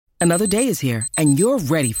Another day is here, and you're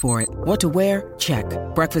ready for it. What to wear? Check.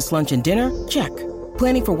 Breakfast, lunch, and dinner? Check.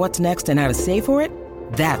 Planning for what's next and how to save for it?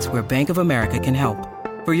 That's where Bank of America can help.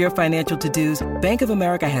 For your financial to-dos, Bank of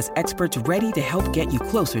America has experts ready to help get you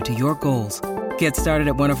closer to your goals. Get started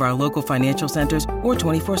at one of our local financial centers or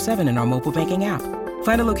 24/7 in our mobile banking app.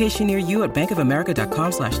 Find a location near you at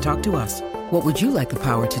bankofamerica.com/talktous. What would you like the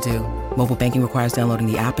power to do? Mobile banking requires downloading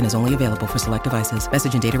the app and is only available for select devices.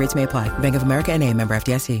 Message and data rates may apply. Bank of America N.A., member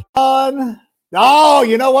FDIC. Oh,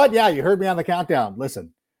 you know what? Yeah, you heard me on the countdown.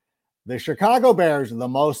 Listen, the Chicago Bears are the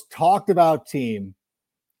most talked about team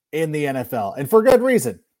in the NFL, and for good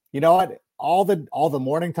reason. You know what? All the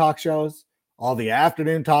morning talk shows, all the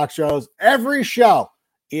afternoon talk shows, every show,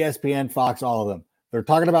 ESPN, Fox, all of them, they're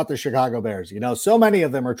talking about the Chicago Bears. You know, so many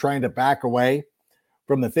of them are trying to back away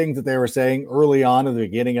from the things that they were saying early on in the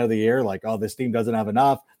beginning of the year, like, oh, this team doesn't have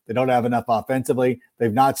enough. They don't have enough offensively.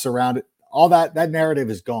 They've not surrounded. All that narrative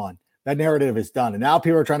is gone. That narrative is done. And now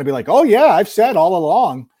people are trying to be like, oh, yeah, I've said all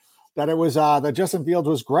along that it was that Justin Fields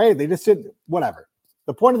was great. They just didn't, whatever.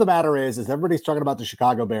 The point of the matter is everybody's talking about the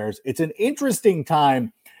Chicago Bears. It's an interesting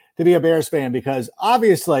time to be a Bears fan because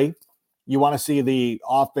obviously you want to see the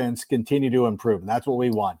offense continue to improve. And that's what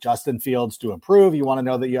we want. Justin Fields to improve. You want to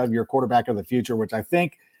know that you have your quarterback of the future, which I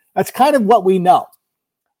think that's kind of what we know.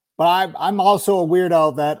 But I'm also a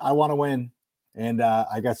weirdo that I want to win. And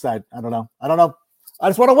I guess I don't know. I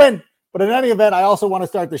just want to win. But in any event, I also want to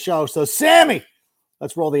start the show. So Sammy,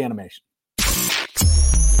 let's roll the animation.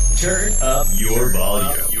 Turn up your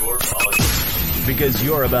volume. Because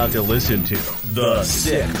you're about to listen to The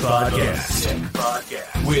Sick Podcast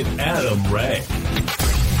with Adam Ray.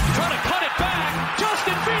 Trying to cut it back.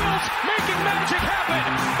 Justin Fields making magic happen.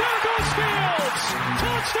 There goes Fields.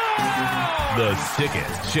 Touchdown. The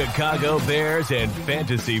sickest Chicago Bears and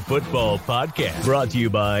fantasy football podcast. Brought to you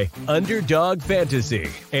by Underdog Fantasy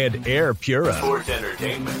and Air Pura. Sports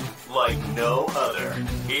entertainment like no other.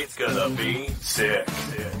 It's gonna be sick.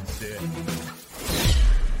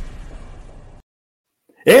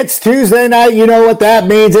 It's Tuesday night. You know what that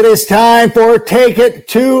means. It is time for Take It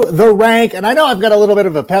to the Rank. And I know I've got a little bit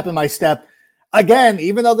of a pep in my step. Again,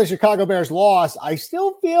 even though the Chicago Bears lost, I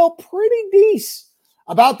still feel pretty decent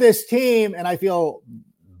about this team. And I feel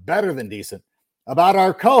better than decent about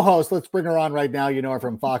our co-host. Let's bring her on right now. You know her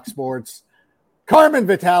from Fox Sports, Carmen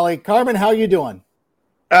Vitale. Carmen, how you doing?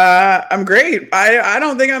 I'm great. I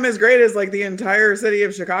don't think I'm as great as like the entire city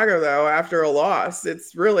of Chicago, though, after a loss.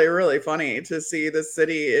 It's really, really funny to see the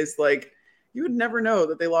city is like, you would never know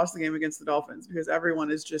that they lost the game against the Dolphins because everyone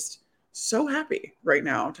is just so happy right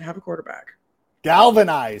now to have a quarterback.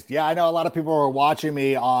 Galvanized. Yeah, I know a lot of people were watching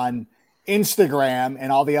me on Instagram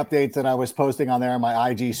and all the updates that I was posting on there on my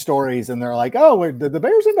IG stories. And they're like, oh, did the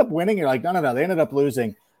Bears end up winning? You're like, no, they ended up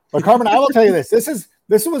losing. But Carmen, I will tell you this.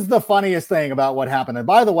 This was the funniest thing about what happened. And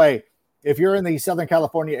by the way, if you're in the Southern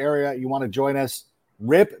California area, you want to join us,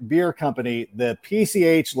 Rip Beer Company, the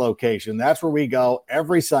PCH location. That's where we go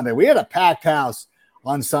every Sunday. We had a packed house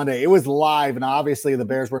on Sunday. It was live, and obviously the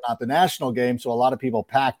Bears were not the national game, so a lot of people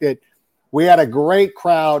packed it. We had a great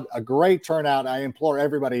crowd, a great turnout. I implore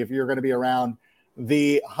everybody, if you're going to be around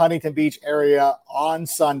the Huntington Beach area on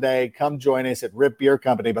Sunday, come join us at Rip Beer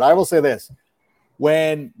Company. But I will say this.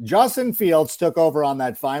 When Justin Fields took over on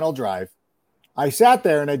that final drive, I sat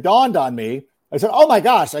there and it dawned on me. I said, oh, my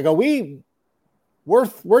gosh. I go,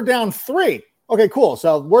 we're down 3. Okay, cool.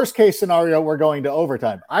 So worst case scenario, we're going to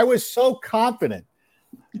overtime. I was so confident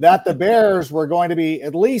that the Bears were going to be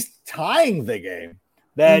at least tying the game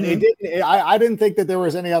that it didn't. I didn't think that there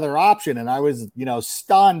was any other option. And I was,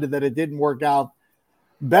 stunned that it didn't work out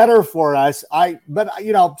better for us. But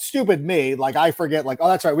stupid me, like I forget, like, oh,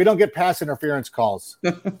 that's right. We don't get pass interference calls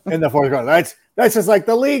in the fourth quarter. That's just like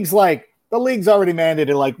the league's already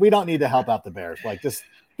mandated. Like, we don't need to help out the Bears. Like, just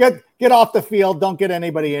get off the field. Don't get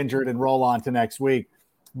anybody injured and roll on to next week.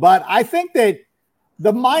 But I think that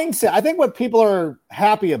the mindset, I think what people are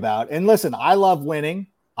happy about, and listen, I love winning.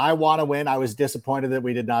 I want to win. I was disappointed that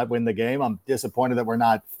we did not win the game. I'm disappointed that we're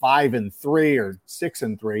not 5-3 or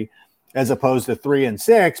 6-3. as opposed to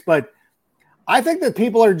 3-6. But I think that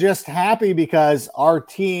people are just happy because our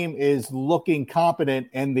team is looking competent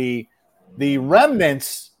and the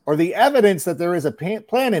remnants or the evidence that there is a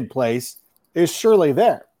plan in place is surely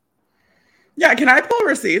there. Yeah. Can I pull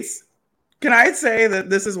receipts? Can I say that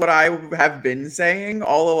this is what I have been saying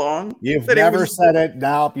all along? You've never said it.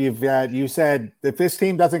 No, you said if this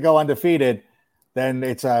team doesn't go undefeated, then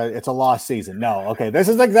it's a lost season. No. Okay. This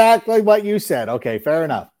is exactly what you said. Okay. Fair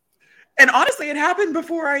enough. And honestly, it happened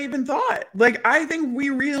before I even thought. Like, I think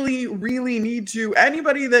we really, really need to,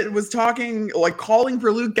 anybody that was talking, like calling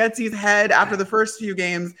for Luke Getsy's head after the first few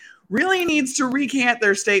games really needs to recant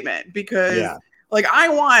their statement, because like, I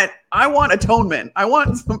want atonement. I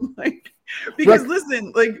want some, like, because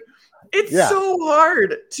listen, like, it's so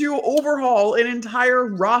hard to overhaul an entire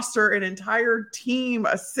roster, an entire team,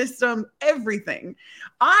 a system, everything.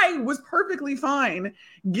 I was perfectly fine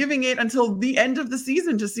giving it until the end of the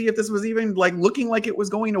season to see if this was even like looking like it was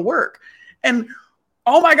going to work. And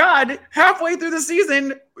oh my God, halfway through the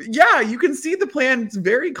season, you can see the plans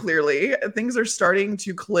very clearly. Things are starting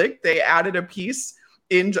to click. They added a piece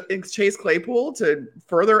in Chase Claypool to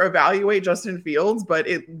further evaluate Justin Fields, but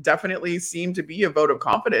it definitely seemed to be a vote of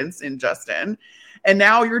confidence in Justin. And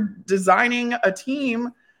now you're designing a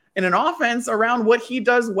team and an offense around what he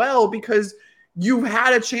does well, because you've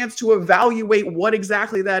had a chance to evaluate what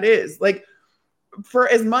exactly that is. Like, for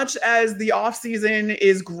as much as the offseason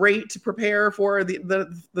is great to prepare for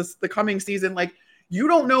the coming season, like, you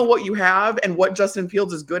don't know what you have and what Justin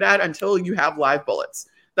Fields is good at until you have live bullets.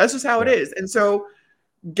 That's just how it is. And so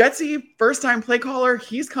Getsy, first-time play caller,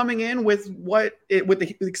 he's coming in with with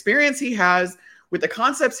the experience he has, with the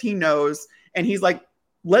concepts he knows, and he's like,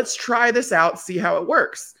 let's try this out, see how it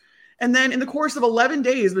works. And then in the course of 11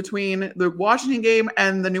 days between the Washington game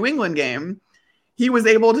and the New England game, he was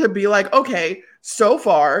able to be like, okay, so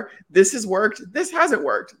far, this has worked, this hasn't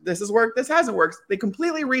worked, this has worked, this hasn't worked. They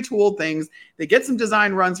completely retooled things. They get some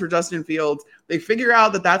design runs for Justin Fields. They figure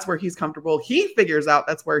out that that's where he's comfortable. He figures out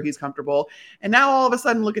that's where he's comfortable. And now all of a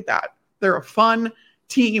sudden, look at that. They're a fun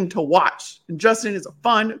team to watch. And Justin is a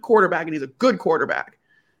fun quarterback, and he's a good quarterback.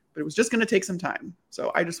 But it was just going to take some time.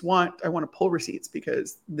 So I want to pull receipts,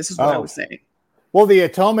 because this is what I was saying. Well, the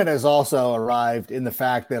atonement has also arrived in the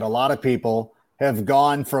fact that a lot of people have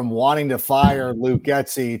gone from wanting to fire Luke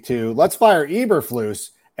Getsy to let's fire Eberflus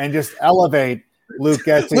and just elevate Luke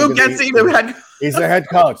Getsy. He's the head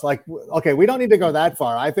coach. Like, okay, we don't need to go that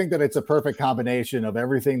far. I think that it's a perfect combination of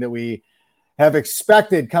everything that we have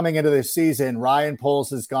expected coming into this season. Ryan Poles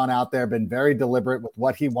has gone out there, been very deliberate with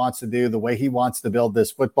what he wants to do, the way he wants to build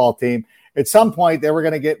this football team. At some point, they were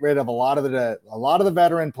going to get rid of a lot of the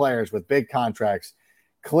veteran players with big contracts,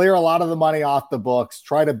 clear a lot of the money off the books,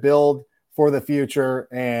 try to build for the future.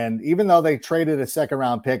 And even though they traded a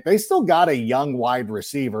second-round pick, they still got a young wide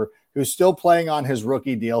receiver who's still playing on his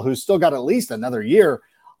rookie deal, who's still got at least another year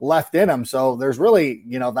left in him. So there's really,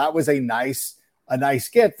 that was a nice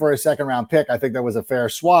get for a second-round pick. I think that was a fair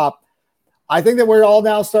swap. I think that we're all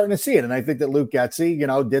now starting to see it. And I think that Luke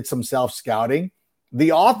Getsy, did some self-scouting.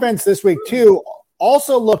 The offense this week, too,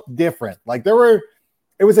 also looked different. Like,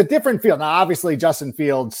 it was a different field. Now, obviously, Justin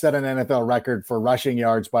Fields set an NFL record for rushing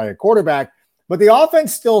yards by a quarterback, but the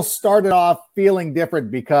offense still started off feeling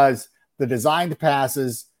different because the designed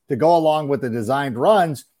passes to go along with the designed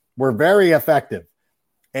runs were very effective.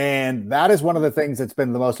 And that is one of the things that's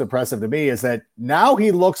been the most impressive to me, is that now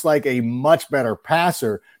he looks like a much better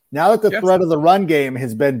passer. Now that the threat of the run game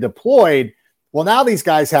has been deployed, well, now these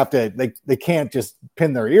guys they can't just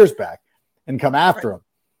pin their ears back and come after him.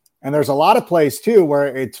 And there's a lot of plays, too,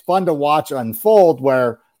 where it's fun to watch unfold,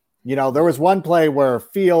 where, there was one play where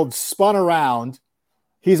Fields spun around.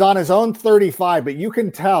 He's on his own 35, but you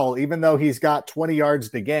can tell, even though he's got 20 yards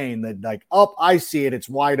to gain, that like, I see it. It's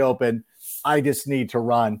wide open. I just need to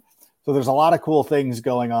run. So there's a lot of cool things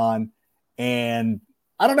going on. And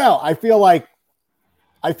I don't know. I feel like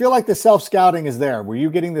the self-scouting is there. Were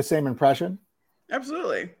you getting the same impression?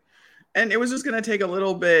 Absolutely. And it was just going to take a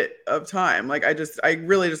little bit of time. Like, I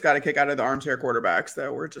really just got a kick out of the armchair quarterbacks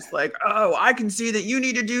that were just like, oh, I can see that you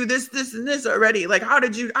need to do this, this, and this already. Like, how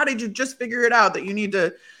did you just figure it out that you need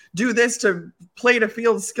to do this to play to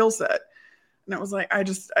Fields' skill set? And I was like,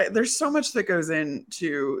 there's so much that goes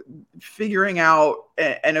into figuring out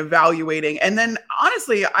and evaluating. And then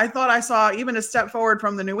honestly, I thought I saw even a step forward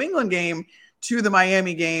from the New England game to the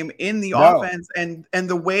Miami game in the offense and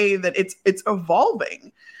the way that it's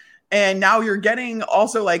evolving. And now you're getting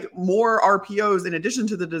also like more RPOs in addition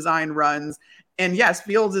to the design runs. And yes,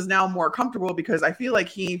 Fields is now more comfortable because I feel like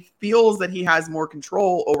he feels that he has more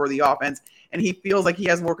control over the offense, and he feels like he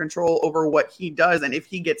has more control over what he does and if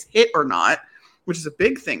he gets hit or not, which is a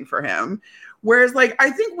big thing for him. Whereas, like, I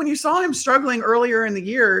think when you saw him struggling earlier in the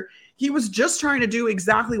year, he was just trying to do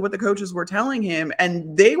exactly what the coaches were telling him,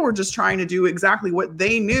 and they were just trying to do exactly what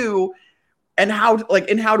they knew and how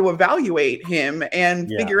to evaluate him and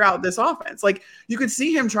figure out this offense. Like, you could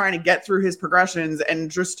see him trying to get through his progressions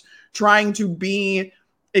and just trying to be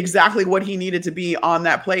exactly what he needed to be on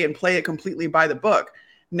that play and play it completely by the book.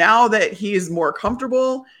 now that he is more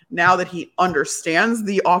comfortable, now that he understands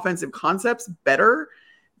the offensive concepts better,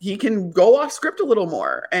 he can go off script a little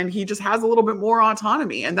more, and he just has a little bit more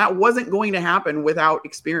autonomy. And that wasn't going to happen without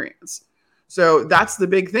experience. So that's the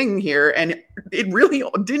big thing here. And it really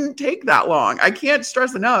didn't take that long. I can't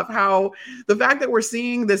stress enough how the fact that we're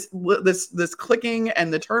seeing this clicking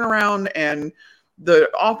and the turnaround and the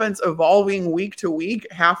offense evolving week to week,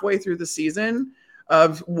 halfway through the season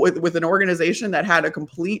with an organization that had a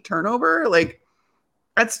complete turnover, like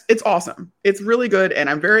it's awesome. It's really good. And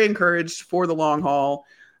I'm very encouraged for the long haul.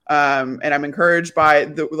 And I'm encouraged by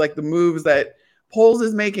the moves that Poles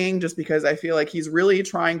is making, just because I feel like he's really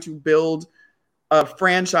trying to build a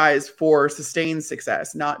franchise for sustained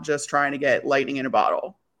success, not just trying to get lightning in a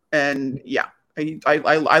bottle. And yeah,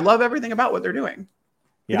 I love everything about what they're doing.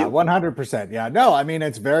 Yeah, 100%. Yeah, no, I mean,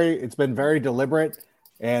 it's been very deliberate,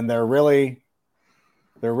 and they're really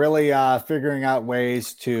figuring out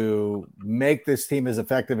ways to make this team as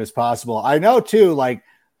effective as possible. I know too, like,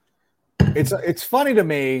 it's funny to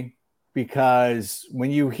me because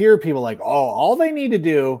when you hear people like, oh, all they need to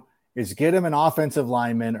do is get him an offensive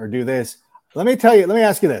lineman or do this. Let me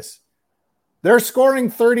ask you this. They're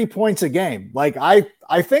scoring 30 points a game. Like,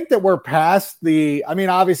 I think that we're past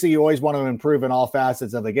obviously you always want to improve in all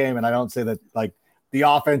facets of the game. And I don't say that like the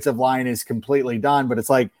offensive line is completely done, but it's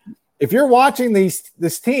like, if you're watching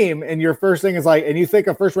this team and your first thing is like, and you think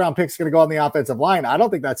a first round pick is going to go on the offensive line, I don't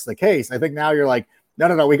think that's the case. I think now you're like,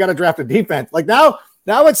 no, we got to draft a defense. Like now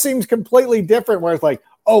it seems completely different where it's like,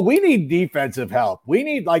 oh, we need defensive help. We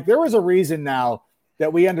need, like, there was a reason now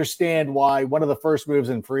that we understand why one of the first moves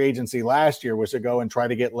in free agency last year was to go and try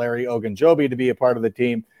to get Larry Ogunjobi to be a part of the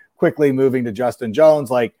team, quickly moving to Justin Jones.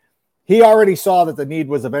 Like, he already saw that the need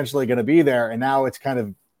was eventually going to be there. And now it's kind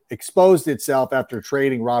of exposed itself after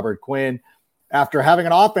trading Robert Quinn, after having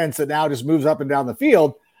an offense that now just moves up and down the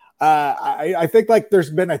field. I think like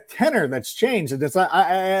there's been a tenor that's changed. And it's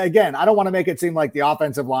again, I don't want to make it seem like the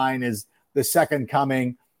offensive line is the second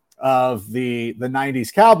coming of the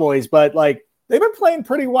 90s Cowboys, but like they've been playing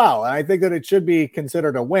pretty well. And I think that it should be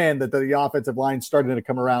considered a win that the offensive line started to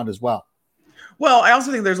come around as well. Well, I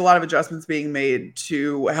also think there's a lot of adjustments being made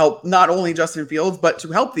to help not only Justin Fields, but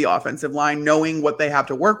to help the offensive line, knowing what they have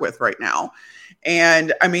to work with right now.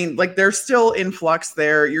 And I mean, like, they're still in flux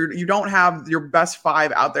there. You don't have your best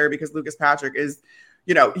five out there because Lucas Patrick is,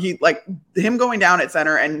 he, like, him going down at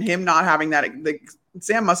center and him not having that,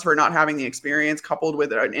 Sam Mustipher not having the experience coupled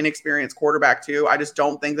with an inexperienced quarterback too. I just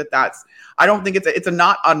don't think I don't think it's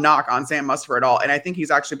not a knock on Sam Mustipher at all. And I think he's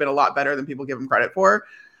actually been a lot better than people give him credit for.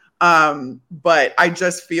 But I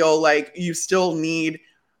just feel like you still need,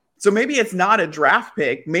 so maybe it's not a draft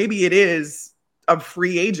pick. Maybe it is a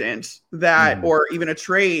free agent that, or even a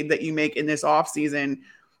trade that you make in this offseason,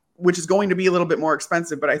 which is going to be a little bit more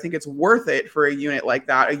expensive, but I think it's worth it for a unit like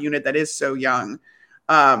that, a unit that is so young.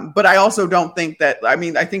 But I also don't think that,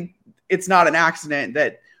 I think it's not an accident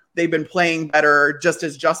that they've been playing better just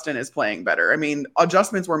as Justin is playing better. I mean,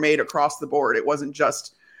 adjustments were made across the board. It wasn't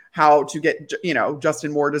just how to get,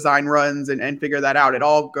 Justin more design runs and figure that out. It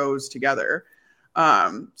all goes together.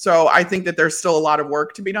 So I think that there's still a lot of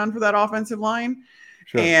work to be done for that offensive line.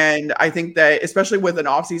 Sure. And I think that especially with an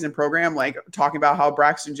offseason program, like talking about how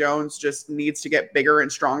Braxton Jones just needs to get bigger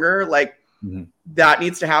and stronger, like that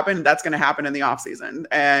needs to happen. That's going to happen in the offseason.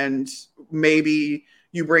 And maybe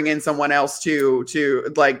you bring in someone else to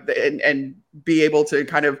like, and be able to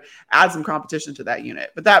kind of add some competition to that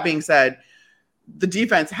unit. But that being said, the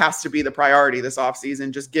defense has to be the priority this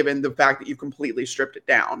offseason, just given the fact that you've completely stripped it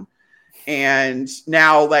down. And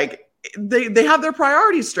now, like, they have their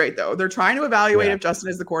priorities straight, though. They're trying to evaluate if Justin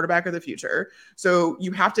is the quarterback of the future. So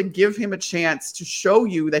you have to give him a chance to show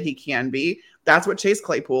you that he can be. That's what Chase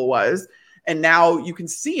Claypool was. And now you can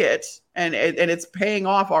see it, and it's paying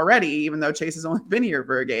off already, even though Chase has only been here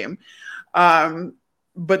for a game.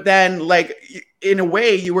 But then, like, in a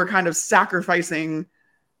way, you were kind of sacrificing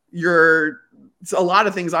a lot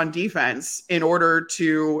of things on defense in order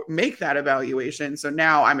to make that evaluation. So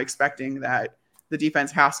now I'm expecting that the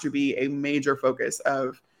defense has to be a major focus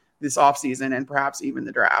of this offseason and perhaps even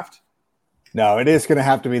the draft. No, it is going to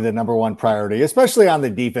have to be the number one priority, especially on the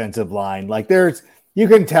defensive line. Like, you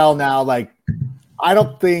can tell now, like, I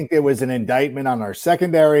don't think it was an indictment on our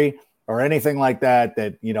secondary or anything like that,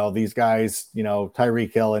 these guys,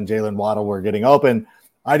 Tyreek Hill and Jalen Waddle were getting open.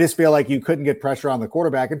 I just feel like you couldn't get pressure on the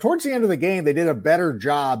quarterback. And towards the end of the game, they did a better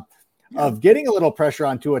job of getting a little pressure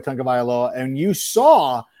on Tua Tagovailoa. And you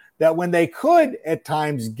saw that when they could at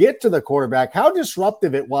times get to the quarterback, how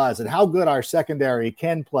disruptive it was and how good our secondary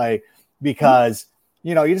can play, because,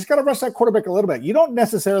 you just got to rush that quarterback a little bit. You don't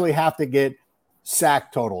necessarily have to get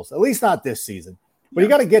sack totals, at least not this season. But you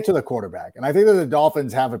got to get to the quarterback. And I think that the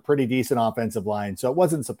Dolphins have a pretty decent offensive line. So it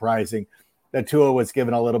wasn't surprising that Tua was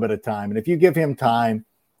given a little bit of time. And if you give him time,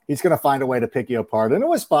 he's going to find a way to pick you apart. And it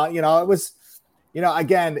was fun. It was,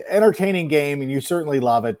 again, entertaining game, and you certainly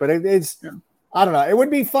love it. But I don't know. It would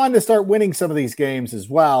be fun to start winning some of these games as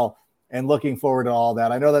well, and looking forward to all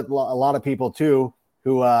that. I know that a lot of people, too,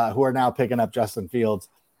 who are now picking up Justin Fields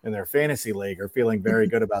in their fantasy league are feeling very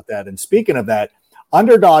good about that. And speaking of that,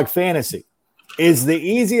 Underdog Fantasy is the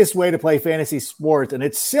easiest way to play fantasy sports, and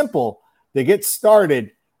it's simple to get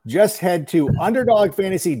started. Just head to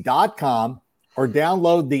underdogfantasy.com or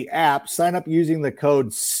download the app, sign up using the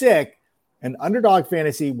code SICK, and Underdog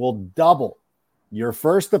Fantasy will double your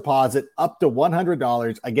first deposit up to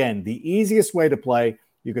 $100. Again, the easiest way to play.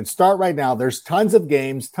 You can start right now. There's tons of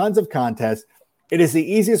games, tons of contests. It is the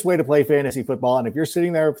easiest way to play fantasy football. And if you're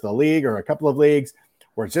sitting there for the league or a couple of leagues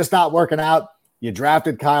where it's just not working out, you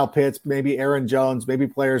drafted Kyle Pitts, maybe Aaron Jones, maybe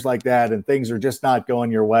players like that, and things are just not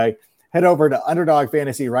going your way, head over to Underdog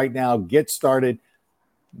Fantasy right now. Get started.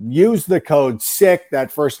 Use the code SICK.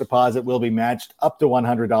 That first deposit will be matched up to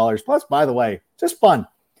 $100. Plus, by the way, just fun.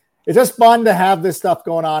 It's just fun to have this stuff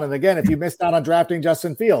going on. And again, if you missed out on drafting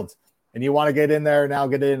Justin Fields and you want to get in there now,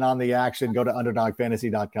 get in on the action, go to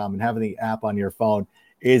underdogfantasy.com, and having the app on your phone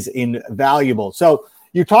is invaluable. So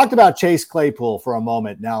you talked about Chase Claypool for a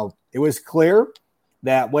moment. Now, it was clear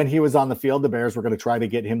that when he was on the field, the Bears were going to try to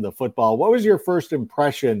get him the football. What was your first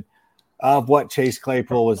impression of what Chase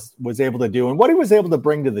Claypool was able to do and what he was able to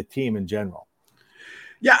bring to the team in general?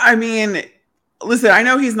 Yeah, I mean, listen, I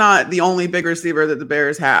know he's not the only big receiver that the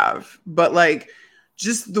Bears have, but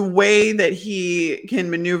just the way that he can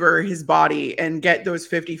maneuver his body and get those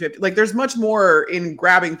 50-50, there's much more in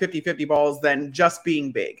grabbing 50-50 balls than just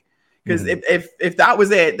being big. Because if that was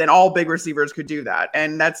it, then all big receivers could do that.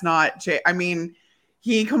 And that's not – I mean,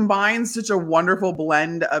 he combines such a wonderful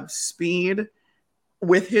blend of speed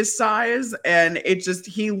with his size, and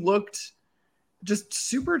he looked just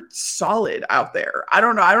super solid out there. I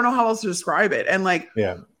don't know how else to describe it. And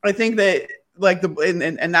I think that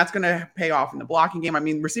and that's going to pay off in the blocking game. I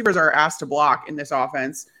mean, receivers are asked to block in this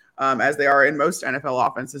offense, as they are in most NFL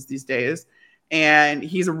offenses these days. And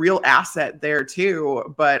he's a real asset there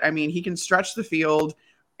too. But I mean, he can stretch the field,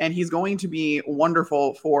 and he's going to be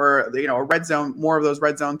wonderful for a red zone, more of those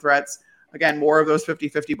red zone threats. Again, more of those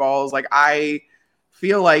 50-50 balls. I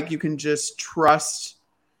feel like you can just trust.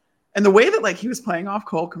 And the way that he was playing off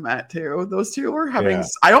Cole Kmet too, those two were having.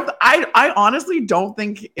 Yeah. I honestly don't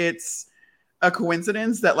think it's a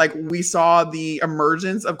coincidence that we saw the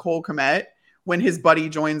emergence of Cole Kmet when his buddy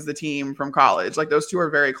joins the team from college. Those two are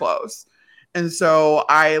very close. And so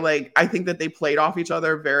I think that they played off each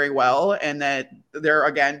other very well, and that they're,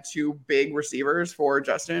 again, two big receivers for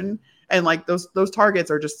Justin. And those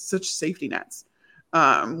targets are just such safety nets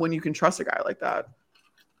when you can trust a guy like that.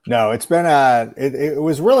 No, it's been it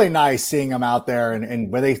was really nice seeing him out there,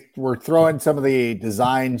 and when they were throwing some of the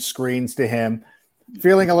design screens to him,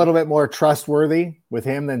 feeling a little bit more trustworthy with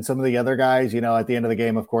him than some of the other guys. At the end of the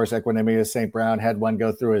game, of course, Equanimeous St. Brown had one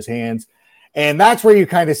go through his hands. And that's where you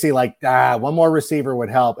kind of see one more receiver would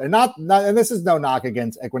help. And and this is no knock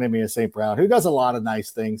against Equanimeous St. Brown, who does a lot of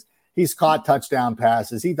nice things. He's caught touchdown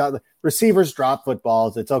passes. He does receivers drop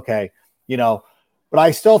footballs. It's okay, but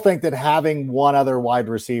I still think that having one other wide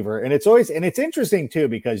receiver, and it's interesting too,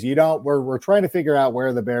 because we're trying to figure out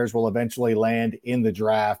where the Bears will eventually land in the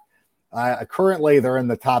draft. Currently they're in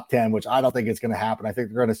the top 10, which I don't think it's going to happen. I think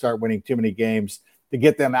they're going to start winning too many games to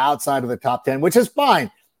get them outside of the top 10, which is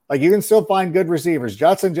fine. You can still find good receivers.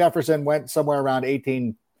 Justin Jefferson went somewhere around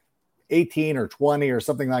 18 or 20 or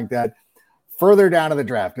something like that. Further down in the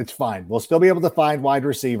draft, it's fine. We'll still be able to find wide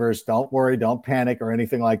receivers. Don't worry. Don't panic or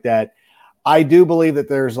anything like that. I do believe that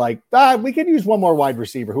there's we could use one more wide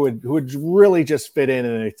receiver who would really just fit in,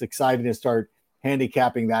 and it's exciting to start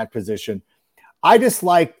handicapping that position. I just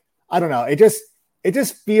I don't know. It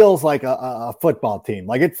just feels like a football team.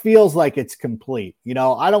 It feels like it's complete.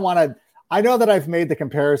 I know that I've made the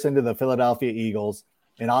comparison to the Philadelphia Eagles,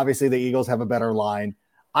 and obviously the Eagles have a better line.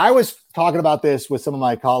 I was talking about this with some of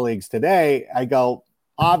my colleagues today. I go,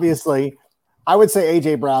 obviously, I would say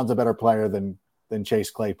A.J. Brown's a better player than Chase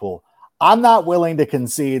Claypool. I'm not willing to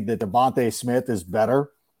concede that Devontae Smith is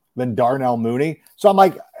better than Darnell Mooney. So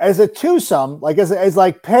I'm as a twosome,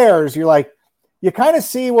 as pairs, you're you kind of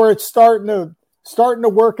see where it's starting to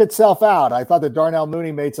work itself out. I thought that Darnell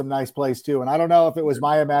Mooney made some nice plays too. And I don't know if it was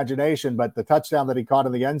my imagination, but the touchdown that he caught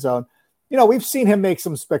in the end zone, we've seen him make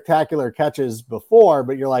some spectacular catches before,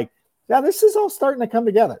 but you're yeah, this is all starting to come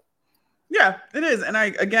together. Yeah, it is. And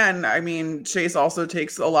I mean, Chase also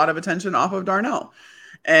takes a lot of attention off of Darnell,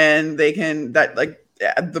 and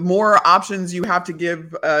the more options you have to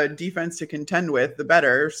give defense to contend with, the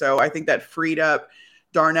better. So I think that freed up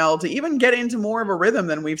Darnell to even get into more of a rhythm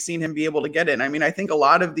than we've seen him be able to get in. I mean, I think a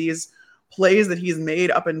lot of these plays that he's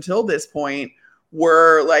made up until this point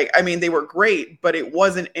were they were great, but it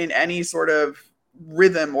wasn't in any sort of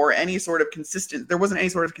rhythm or any sort of there wasn't any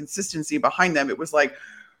sort of consistency behind them. It was like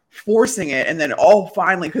forcing it, and then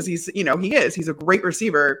finally, because he's a great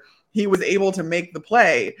receiver, he was able to make the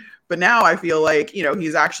play. But now I feel like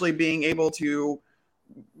he's actually being able to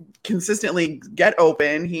consistently get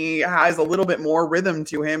open. He has a little bit more rhythm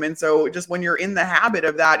to him, and so just when you're in the habit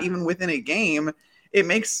of that, even within a game, it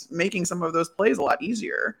makes making some of those plays a lot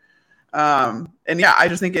easier. And yeah, I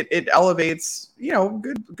just think it elevates,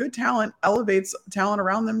 good talent elevates talent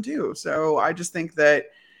around them too. So I just think that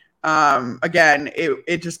again,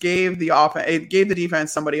 it just gave the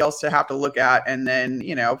defense somebody else to have to look at, and then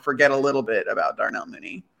forget a little bit about Darnell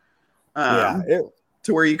Mooney.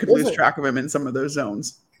 To where you could lose track of him in some of those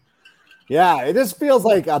zones. Yeah, it just feels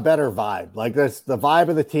like a better vibe. Like the vibe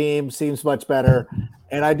of the team seems much better.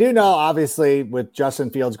 And I do know, obviously, with Justin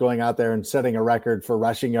Fields going out there and setting a record for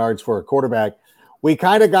rushing yards for a quarterback, we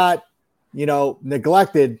kind of got,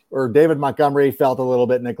 neglected, or David Montgomery felt a little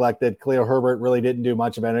bit neglected. Khalil Herbert really didn't do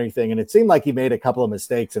much of anything. And it seemed like he made a couple of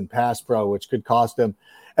mistakes in pass pro, which could cost him.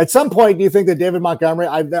 At some point, do you think that David Montgomery,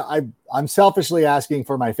 I'm selfishly asking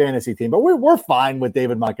for my fantasy team, but we're fine with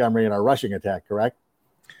David Montgomery in our rushing attack, correct?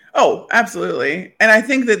 Oh, absolutely. And I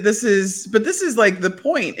think that this is like the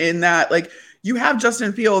point in that, like, you have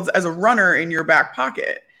Justin Fields as a runner in your back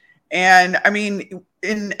pocket. And I mean,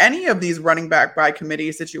 in any of these running back by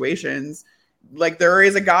committee situations, like, there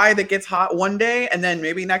is a guy that gets hot one day and then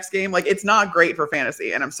maybe next game, like, it's not great for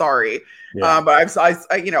fantasy. And I'm sorry. Yeah. But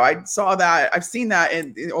I saw that. I've seen that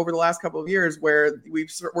over the last couple of years where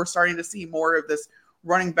we're starting to see more of this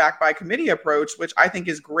running back by committee approach, which I think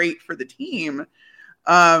is great for the team.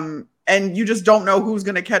 And you just don't know who's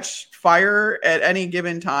going to catch fire at any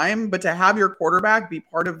given time. But to have your quarterback be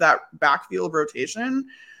part of that backfield rotation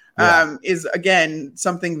is, again,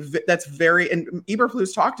 something that's and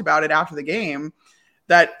Eberflus talked about it after the game,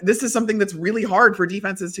 that this is something that's really hard for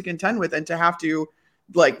defenses to contend with and to have to,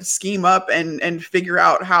 like, scheme up and figure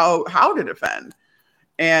out how to defend.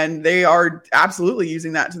 And they are absolutely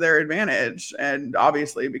using that to their advantage. And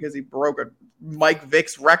obviously, because he broke a Mike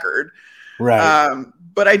Vick's record. Right.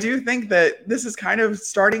 But I do think that this is kind of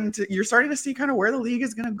you're starting to see kind of where the league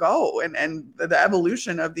is going to go, and the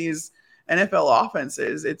evolution of these NFL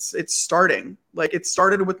offenses. It's starting. Like, it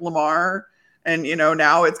started with Lamar, and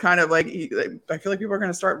now it's kind of like, I feel like people are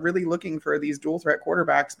going to start really looking for these dual threat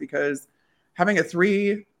quarterbacks, because having a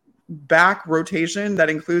 3-back rotation that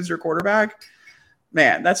includes your quarterback,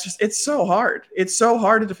 man, it's so hard. It's so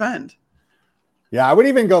hard to defend. Yeah, I would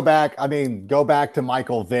even go back to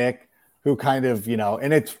Michael Vick, who kind of,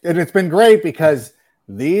 and it's been great, because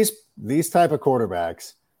these type of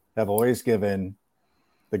quarterbacks have always given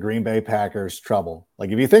the Green Bay Packers trouble.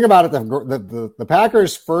 Like, if you think about it, the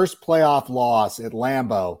Packers' first playoff loss at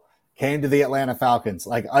Lambeau came to the Atlanta Falcons.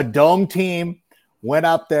 Like, a dome team went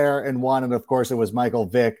up there and won, and of course it was Michael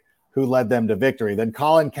Vick who led them to victory. Then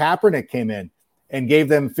Colin Kaepernick came in and gave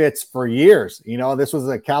them fits for years. This was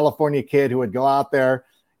a California kid who would go out there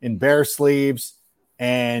in bare sleeves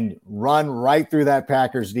and run right through that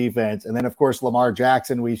Packers defense. And then, of course, Lamar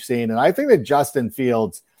Jackson we've seen. And I think that Justin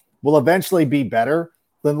Fields will eventually be better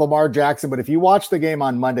than Lamar Jackson. But if you watch the game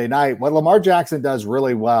on Monday night, what Lamar Jackson does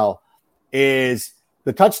really well is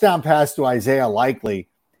the touchdown pass to Isaiah Likely.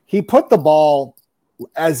 He put the ball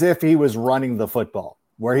as if he was running the football,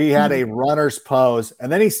 where he had a runner's pose,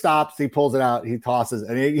 and then he stops, he pulls it out, he tosses,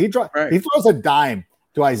 and he throws a dime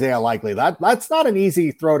to Isaiah Likely. That's not an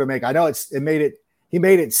easy throw to make. I know he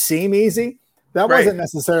made it seem easy. That wasn't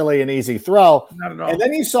necessarily an easy throw. Not at all. And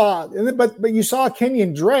then you saw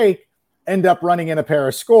Kenyon Drake end up running in a pair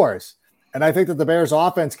of scores. And I think that the Bears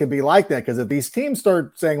offense can be like that, because if these teams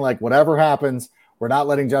start saying, like, whatever happens, we're not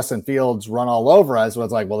letting Justin Fields run all over us, so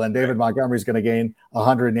it's like, well, then David Montgomery's going to gain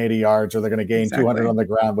 180 yards, or they're going to gain 200 on the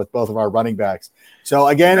ground with both of our running backs. So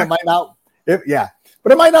again, it might not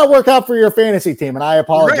work out for your fantasy team, and I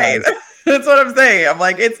apologize. Right. That's what I'm saying. I'm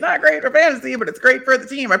like, it's not great for fantasy, but it's great for the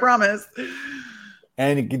team, I promise.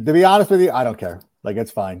 And to be honest with you, I don't care. Like,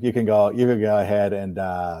 it's fine. You can go ahead, and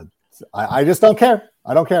I just don't care.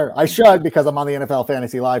 I don't care. I should, because I'm on the NFL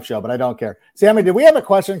Fantasy Live show, but I don't care. Sammy, did we have a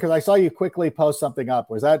question? Because I saw you quickly post something up.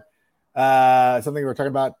 Was that something we were talking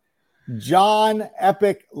about? John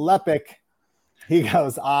Epic Lepic He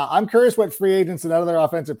goes, I'm curious what free agents and other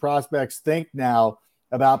offensive prospects think now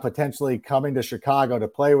about potentially coming to Chicago to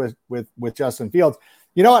play with Justin Fields.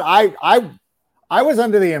 You know what? I was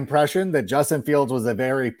under the impression that Justin Fields was a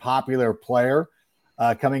very popular player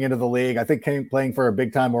coming into the league. I think playing for a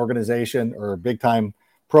big time organization or a big time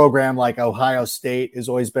program like Ohio State is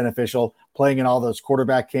always beneficial. Playing in all those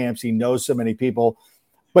quarterback camps, he knows so many people.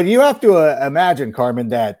 But you have to imagine, Carmen,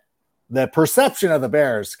 that the perception of the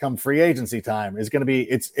Bears come free agency time is going to be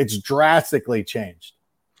it's drastically changed.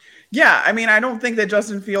 Yeah, I mean, I don't think that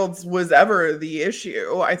Justin Fields was ever the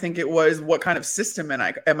issue. I think it was what kind of system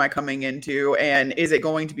am I coming into, and is it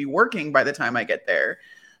going to be working by the time I get there?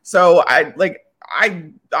 So I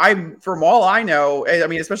from all I know, I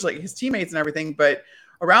mean, especially his teammates and everything, but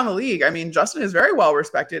around the league, I mean, Justin is very well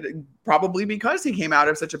respected, probably because he came out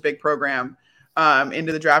of such a big program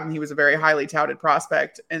into the draft, and he was a very highly touted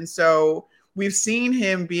prospect. And so we've seen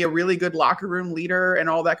him be a really good locker room leader and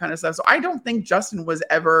all that kind of stuff. So I don't think Justin was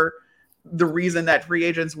ever the reason that free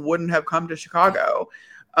agents wouldn't have come to Chicago.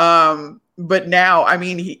 But now, I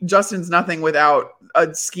mean, Justin's nothing without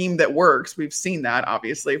a scheme that works. We've seen that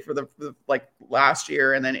obviously for the like last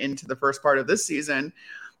year and then into the first part of this season.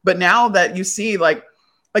 But now that you see, like,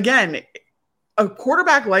 again, a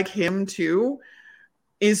quarterback like him too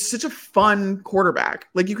is such a fun quarterback.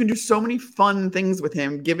 Like, you can do so many fun things with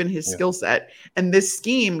him given his skill set. And this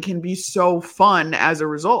scheme can be so fun as a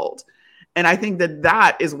result. And I think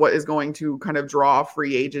that is what is going to kind of draw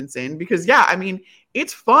free agents in, because, yeah, I mean,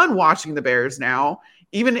 it's fun watching the Bears now,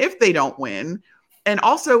 even if they don't win. And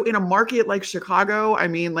also in a market like Chicago, I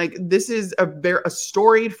mean, like, this is a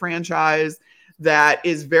storied franchise that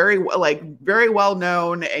is very well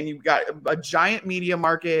known, and you've got a giant media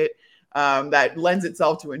market that lends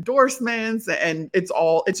itself to endorsements, and it's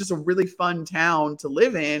just a really fun town to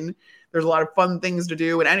live in. There's a lot of fun things to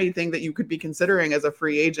do, and anything that you could be considering as a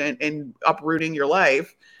free agent and uprooting your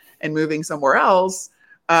life and moving somewhere else.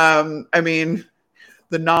 I mean,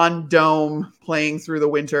 the non-dome playing through the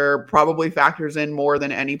winter probably factors in more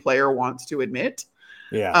than any player wants to admit.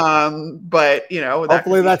 Yeah. But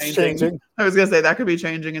hopefully that's changing. I was going to say that could be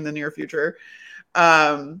changing in the near future.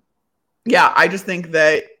 Yeah, I just think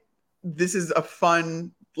that this is a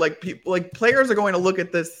fun, players are going to look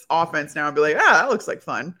at this offense now and be like, that looks like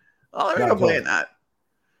fun. Oh, let me go play in that.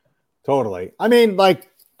 Totally. I mean, like,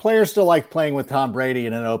 players still like playing with Tom Brady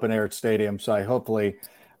in an open air stadium. So hopefully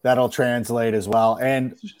that'll translate as well.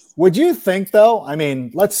 And would you think, though, I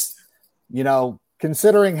mean,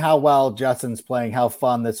 considering how well Justin's playing, how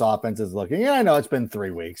fun this offense is looking. Yeah, I know it's been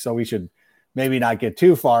 3 weeks, so we should maybe not get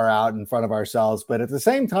too far out in front of ourselves. But at the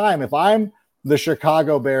same time, if I'm the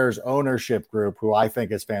Chicago Bears ownership group, who I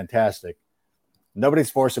think is fantastic,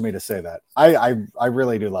 nobody's forcing me to say that. I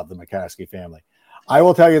really do love the McCaskey family. I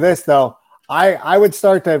will tell you this, though. I would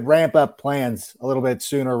start to ramp up plans a little bit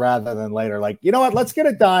sooner rather than later. Like, you know what? Let's get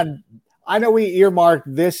it done. I know we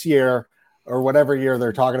earmarked this year or whatever year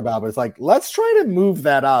they're talking about, but it's like, let's try to move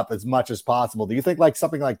that up as much as possible. Do you think like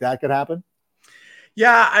something like that could happen?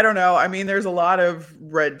 Yeah, I don't know. I mean, there's a lot of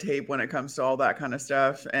red tape when it comes to all that kind of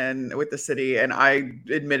stuff and with the city. And I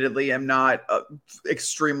admittedly am not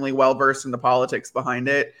extremely well-versed in the politics behind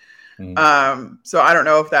it. So I don't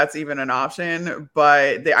know if that's even an option,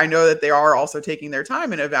 but I know that they are also taking their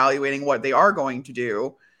time and evaluating what they are going to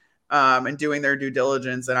do and doing their due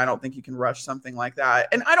diligence. And I don't think you can rush something like that.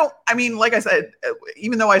 And like I said,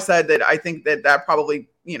 even though I said that I think that probably,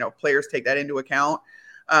 players take that into account.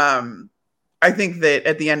 I think that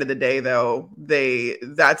at the end of the day, though,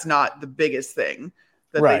 that's not the biggest thing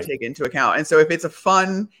that they take into account. And so if it's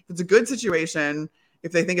a good situation,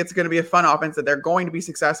 if they think it's going to be a fun offense that they're going to be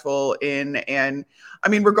successful in, and I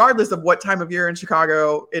mean, regardless of what time of year in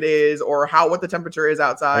Chicago it is or what the temperature is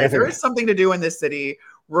outside, there is something to do in this city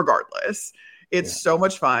regardless. It's so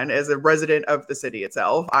much fun as a resident of the city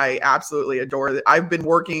itself. I absolutely adore it. I've been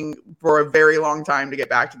working for a very long time to get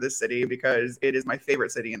back to this city because it is my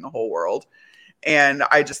favorite city in the whole world. And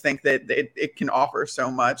I just think that it can offer so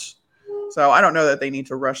much. So I don't know that they need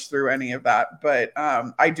to rush through any of that. But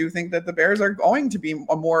I do think that the Bears are going to be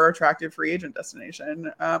a more attractive free agent destination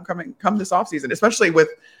come this offseason, especially with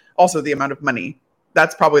also the amount of money.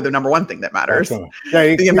 That's probably the number one thing that matters.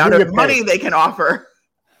 Yeah, the amount of money they can offer.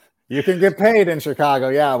 You can get paid in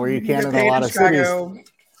Chicago, where you can in a lot of cities.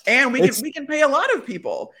 And we can pay a lot of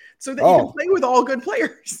people so that you can play with all good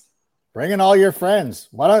players. Bring in all your friends.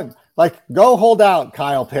 Why don't go hold out,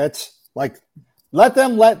 Kyle Pitts?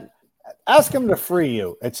 Ask him to free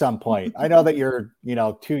you at some point. I know that you're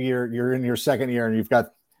in your second year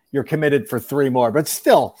and you're committed for 3 more, but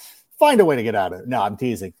still find a way to get out of it. No, I'm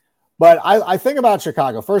teasing. But I think about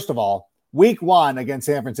Chicago. First of all, week 1 against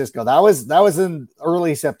San Francisco, that was in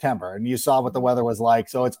early September, and you saw what the weather was like.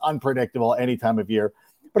 So it's unpredictable any time of year.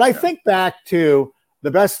 But I think back to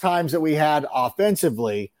the best times that we had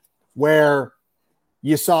offensively where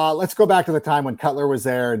you saw, let's go back to the time when Cutler was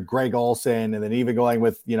there and Greg Olson, and then even going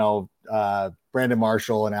with, Brandon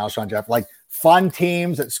Marshall and Alshon Jeff, like fun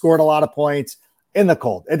teams that scored a lot of points in the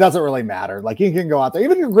cold. It doesn't really matter. Like you can go out there,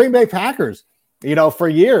 even the Green Bay Packers, for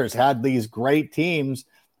years had these great teams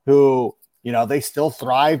who, they still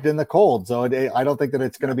thrived in the cold. So I don't think that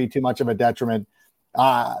it's going to be too much of a detriment.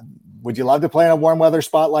 Would you love to play in a warm weather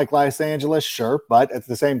spot like Los Angeles? Sure. But at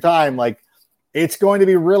the same time, like it's going to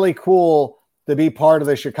be really cool to be part of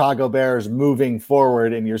the Chicago Bears moving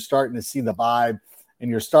forward. And you're starting to see the vibe and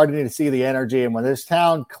you're starting to see the energy. And when this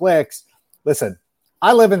town clicks, listen,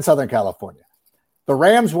 I live in Southern California. The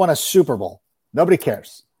Rams won a Super Bowl. Nobody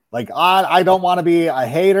cares. Like I don't want to be a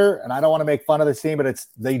hater and I don't want to make fun of this team, but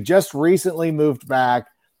they just recently moved back.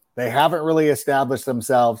 They haven't really established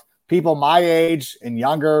themselves. People my age and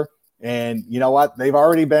younger, and you know what? They've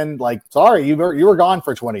already been like, sorry, you were gone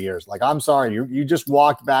for 20 years. Like, I'm sorry, you just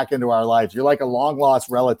walked back into our lives. You're like a long lost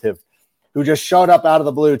relative who just showed up out of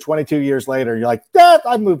the blue 22 years later. You're like,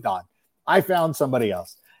 I've moved on. I found somebody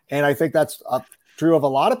else. And I think that's true of a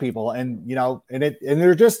lot of people. And, and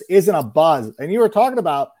there just isn't a buzz. And you were talking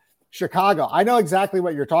about Chicago. I know exactly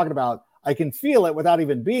what you're talking about. I can feel it without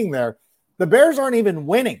even being there. The Bears aren't even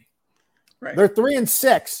winning. Right. They're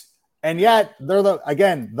 3-6. And yet they're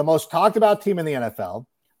the most talked about team in the NFL.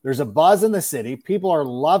 There's a buzz in the city. People are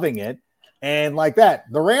loving it. And like that,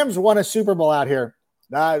 the Rams won a Super Bowl out here.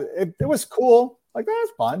 It was cool. Like, that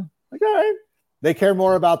was fun. Like, all right. They care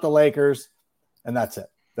more about the Lakers, and that's it.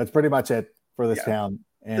 That's pretty much it for this town.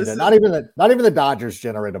 And not even the Dodgers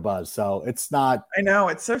generate a buzz. So it's not. I know,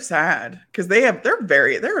 it's so sad because they're a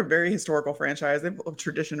very historical franchise. They're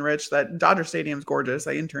tradition rich. That Dodger Stadium's gorgeous.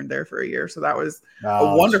 I interned there for a year, so that was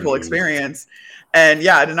a wonderful experience. And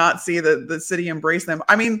yeah, to not see the city embrace them.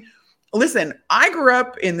 I mean, listen, I grew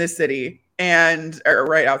up in this city or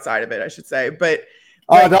right outside of it, I should say, but.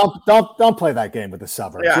 Don't play that game with the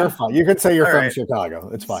suburbs. Yeah. You're fine. You could say you're from Chicago.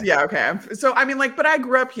 It's fine. Yeah, okay. So, I mean, but I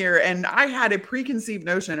grew up here and I had a preconceived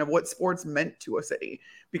notion of what sports meant to a city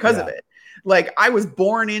because of it. Like, I was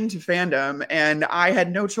born into fandom and I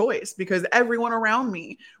had no choice because everyone around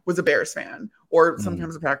me was a Bears fan or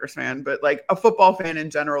sometimes a Packers fan, but like a football fan in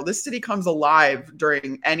general. This city comes alive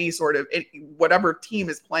during any sort of whatever team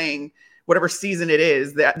is playing, whatever season it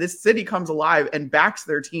is, that this city comes alive and backs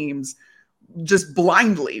their teams just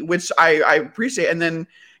blindly, which I appreciate. And then,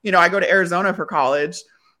 I go to Arizona for college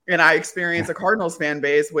and I experience a Cardinals fan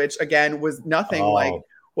base, which again was nothing like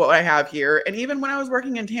what I have here. And even when I was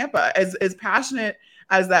working in Tampa, as passionate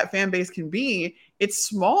as that fan base can be, it's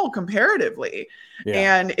small comparatively.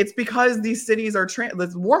 Yeah. And it's because these cities are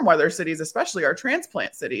the warm weather cities, especially, are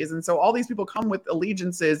transplant cities. And so all these people come with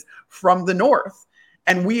allegiances from the north.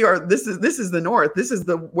 And this is the North. This is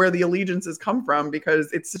where the allegiances come from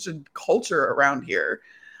because it's such a culture around here.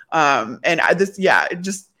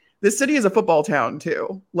 This city is a football town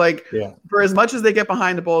too. Like, for as much as they get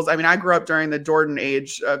behind the Bulls, I mean, I grew up during the Jordan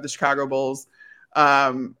age of the Chicago Bulls.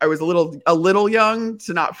 I was a little young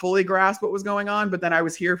to not fully grasp what was going on, but then I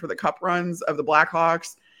was here for the cup runs of the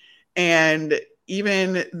Blackhawks. And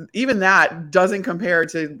even that doesn't compare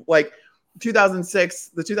to like,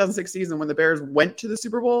 the 2006 season when the Bears went to the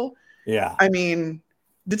Super Bowl. Yeah. I mean,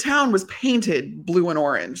 the town was painted blue and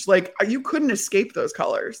orange. Like, you couldn't escape those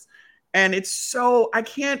colors. And it's I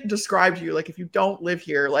can't describe to you, like, if you don't live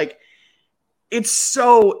here, like, it's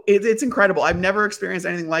incredible. I've never experienced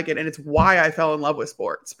anything like it. And it's why I fell in love with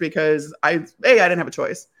sports because I didn't have a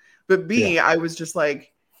choice, but B, I was just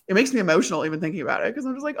like, it makes me emotional even thinking about it. Cause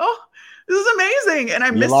I'm just like, oh, this is amazing. And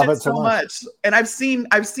I missed it so much. And I've seen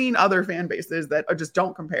other fan bases that just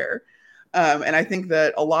don't compare. And I think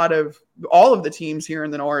that all of the teams here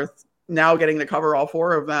in the North now getting to cover all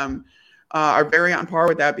 4 of them are very on par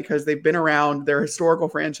with that because they've been around. They're historical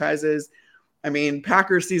franchises. I mean,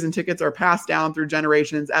 Packers season tickets are passed down through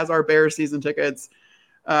generations, as are Bears season tickets.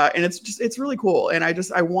 And it's really cool. And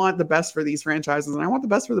I want the best for these franchises and I want the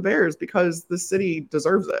best for the Bears because the city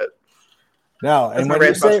deserves it. No, and when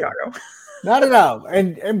you say Chicago.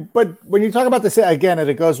 No. But when you talk about this again, and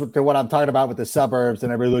it goes to what I'm talking about with the suburbs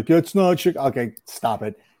and everybody like, it's not Chicago. Okay, stop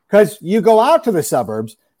it. Because you go out to the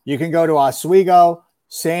suburbs, you can go to Oswego,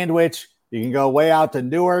 Sandwich, you can go way out to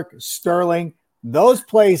Newark, Sterling. Those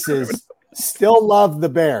places still love the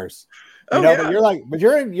Bears. But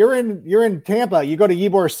you're in Tampa. You go to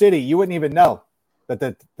Ybor City, you wouldn't even know that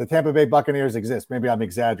the Tampa Bay Buccaneers exist. Maybe I'm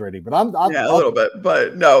exaggerating, but I'm a little bit,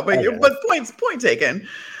 but no, but point taken.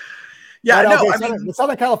 Yeah, but, no, okay, I mean,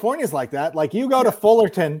 Southern California is like that. Like you go to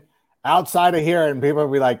Fullerton outside of here, and people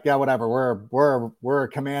will be like, "Yeah, whatever. We're a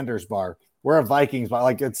Commanders bar. We're a Vikings bar."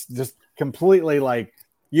 Like it's just completely like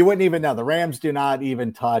you wouldn't even know. The Rams do not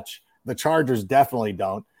even touch. The Chargers definitely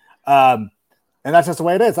don't. And that's just the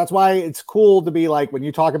way it is. That's why it's cool to be like when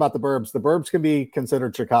you talk about the burbs can be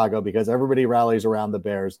considered Chicago because everybody rallies around the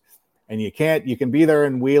Bears. And you can be there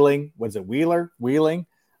in Wheeling. Was it Wheeling?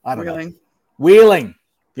 I don't know. Wheeling.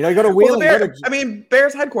 You go to Wheeling.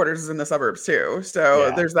 Bears headquarters is in the suburbs too.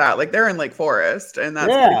 So there's that. Like they're in Lake Forest, and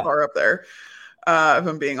that's pretty far up there. If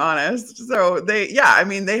I'm being honest. So they have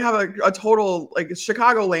a total like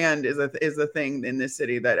Chicagoland is a thing in this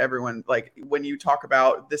city that everyone like when you talk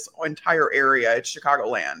about this entire area, it's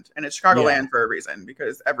Chicagoland, and it's Chicagoland for a reason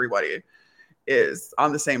because everybody is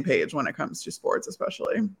on the same page when it comes to sports,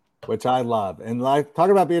 especially. Which I love. And like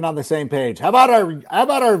talk about being on the same page. How about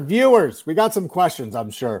our viewers? We got some questions,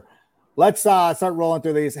 I'm sure. Let's start rolling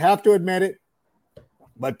through these. Have to admit it,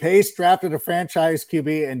 but Pace drafted a franchise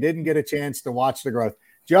QB and didn't get a chance to watch the growth.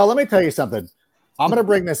 Joe, let me tell you something. I'm going to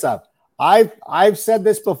bring this up. I've said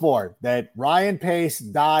this before that Ryan Pace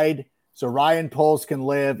died so Ryan Poles can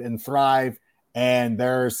live and thrive. And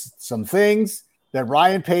there's some things that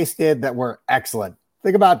Ryan Pace did that were excellent.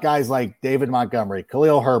 Think about guys like David Montgomery,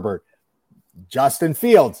 Khalil Herbert, Justin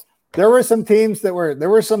Fields. There were some things that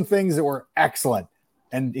were excellent.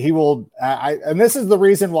 And he will, and this is the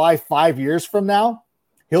reason why 5 years from now,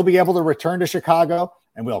 he'll be able to return to Chicago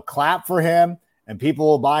and we'll clap for him and people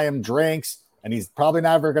will buy him drinks. And he's probably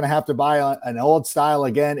never going to have to buy an old style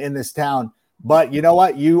again in this town. But you know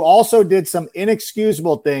what? You also did some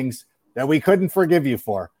inexcusable things that we couldn't forgive you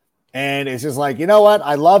for. And it's just like, you know what?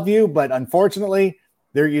 I love you, but unfortunately,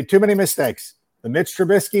 there are too many mistakes. The Mitch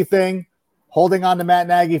Trubisky thing, holding on to Matt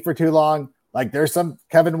Nagy for too long. Like there's some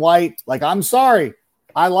Kevin White. Like, I'm sorry.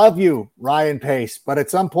 I love you, Ryan Pace. But at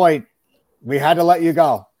some point, we had to let you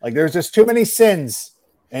go. Like there's just too many sins.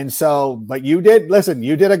 And so, but you did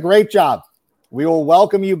a great job. We will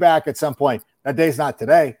welcome you back at some point. That day's not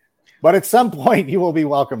today, but at some point you will be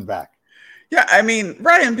welcomed back. Yeah. I mean,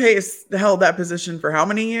 Ryan Pace held that position for how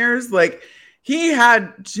many years? Like he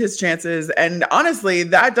had his chances. And honestly,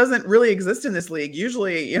 that doesn't really exist in this league.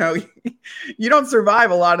 Usually, you don't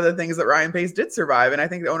survive a lot of the things that Ryan Pace did survive. And I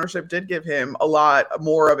think the ownership did give him a lot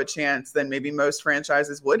more of a chance than maybe most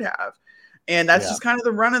franchises would have. And that's just kind of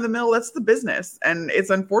the run of the mill. That's the business. And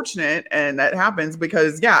it's unfortunate. And that happens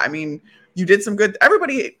because, you did some good. Every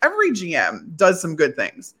GM does some good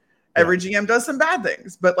things. Every GM does some bad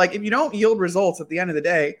things. But like, if you don't yield results at the end of the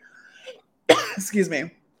day, excuse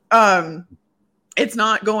me, it's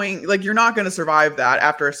not going like you're not going to survive that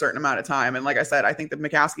after a certain amount of time. And like I said, I think the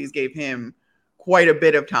McCaskies gave him quite a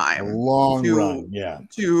bit of time, a long run,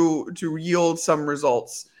 to yield some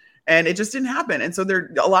results, and it just didn't happen. And so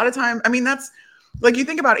there a lot of time. I mean, that's like you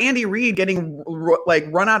think about Andy Reid getting like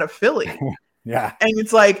run out of Philly, and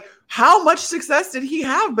it's like how much success did he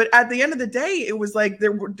have? But at the end of the day, it was like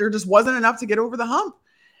there just wasn't enough to get over the hump.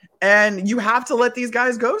 And you have to let these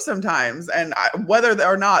guys go sometimes. And whether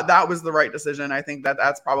or not that was the right decision, I think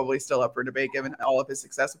that's probably still up for debate given all of his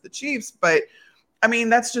success with the Chiefs. But I mean,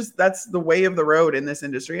 that's the way of the road in this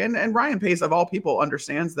industry. And Ryan Pace, of all people,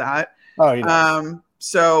 understands that. Oh, he does.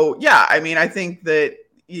 So, yeah, I mean, I think that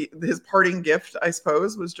his parting gift, I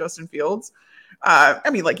suppose, was Justin Fields.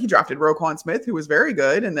 He drafted Roquan Smith, who was very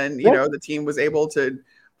good. And then, the team was able to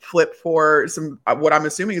flip for some what I'm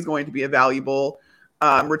assuming is going to be a valuable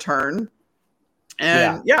return.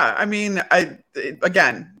 And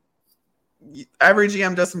again, every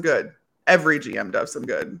GM does some good. Every GM does some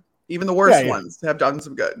good. Even the worst ones have done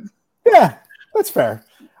some good. Yeah, that's fair.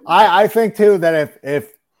 I think too that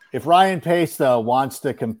if Ryan Pace though wants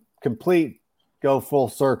to go full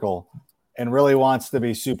circle and really wants to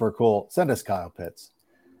be super cool, send us Kyle Pitts.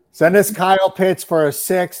 Send us Kyle Pitts for a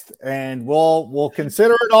sixth, and we'll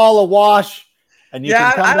consider it all a wash. And you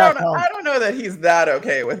can come back home. I don't know that he's that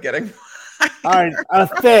okay with getting all right,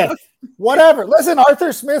 a fifth. Whatever. Listen,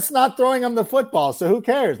 Arthur Smith's not throwing him the football, so who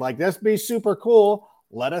cares? Like, this be super cool.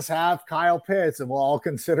 Let us have Kyle Pitts, and we'll all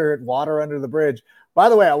consider it water under the bridge. By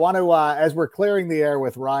the way, I want to, as we're clearing the air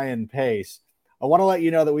with Ryan Pace, I want to let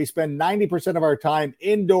you know that we spend 90% of our time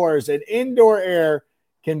indoors, and indoor air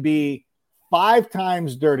can be 5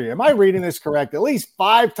 times dirtier. Am I reading this correct? At least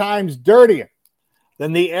 5 times dirtier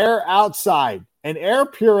than the air outside. An air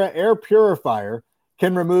purifier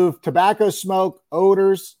can remove tobacco smoke,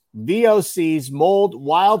 odors, VOCs, mold,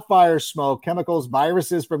 wildfire smoke, chemicals,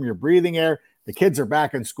 viruses from your breathing air. The kids are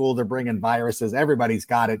back in school. They're bringing viruses. Everybody's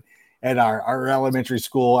got it at our elementary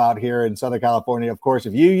school out here in Southern California. Of course,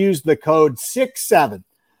 if you use the code 67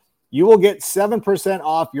 you will get 7%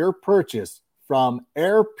 off your purchase from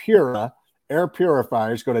Air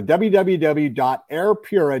purifiers. Go to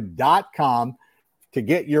www.airpura.com to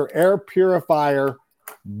get your air purifier.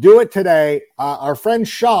 Do it today. Our friend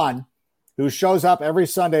Sean, who shows up every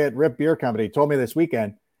Sunday at Rip Beer Company, told me this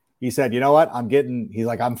weekend, he said, you know what? He's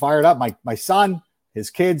like, I'm fired up. My son, his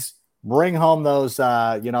kids bring home those,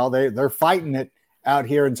 they're fighting it out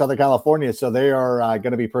here in Southern California. So they are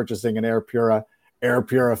going to be purchasing an air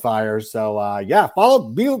purifier.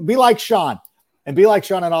 So be like Sean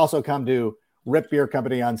and also come to Rip Beer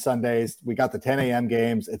Company on Sundays. We got the 10 a.m.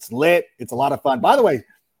 games. It's lit. It's a lot of fun. By the way,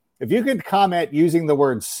 if you could comment using the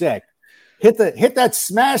word sick,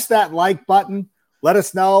 smash that like button. Let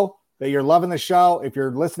us know that you're loving the show. If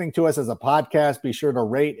you're listening to us as a podcast, be sure to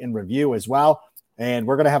rate and review as well. And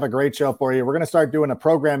we're going to have a great show for you. We're going to start doing a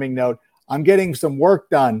programming note. I'm getting some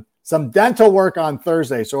work done, some dental work on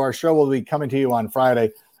Thursday. So our show will be coming to you on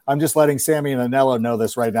Friday. I'm just letting Sammy and Anello know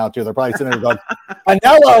this right now, too. They're probably sitting there going,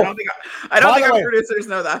 Anello. I don't think our producers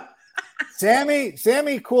know that.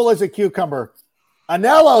 Sammy, cool as a cucumber.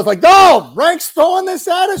 Anello's like, no, Rank's throwing this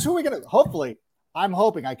at us. Who are we going to? Hopefully, I'm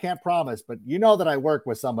hoping. I can't promise, but you know that I work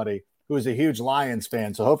with somebody who is a huge Lions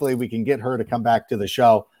fan. So hopefully we can get her to come back to the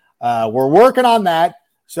show. We're working on that.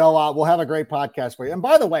 So we'll have a great podcast for you. And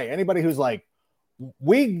by the way, anybody who's like,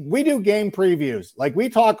 we do game previews. Like we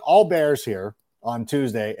talk all Bears here on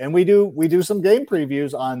Tuesday, and we do some game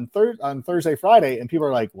previews on Thursday, Friday. And people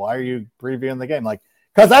are like, why are you previewing the game? Like,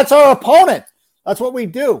 because that's our opponent. That's what we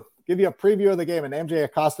do. Give you a preview of the game. And MJ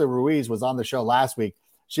Acosta Ruiz was on the show last week.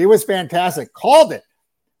 She was fantastic. Called it.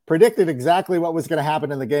 Predicted exactly what was going to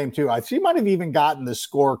happen in the game, too. She might have even gotten the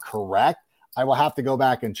score correct. I will have to go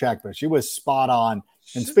back and check, but she was spot on.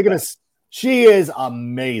 And speaking of, she is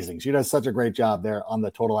amazing. She does such a great job there on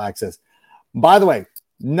the Total Access. By the way,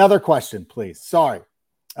 another question, please. Sorry.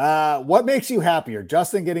 What makes you happier?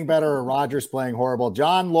 Justin getting better or Rodgers playing horrible?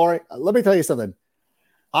 John, Lori, let me tell you something.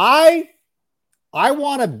 I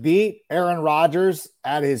want to beat Aaron Rodgers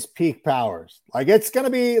at his peak powers. Like, it's going to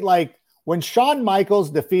be like when Shawn Michaels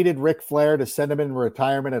defeated Ric Flair to send him in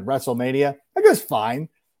retirement at WrestleMania. That goes fine.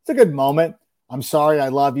 It's a good moment. I'm sorry, I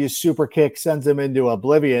love you. Super kick sends him into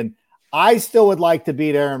oblivion. I still would like to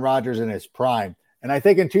beat Aaron Rodgers in his prime. And I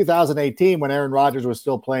think in 2018, when Aaron Rodgers was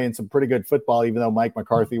still playing some pretty good football, even though Mike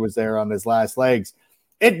McCarthy was there on his last legs,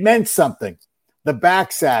 it meant something. The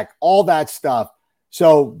back sack, all that stuff.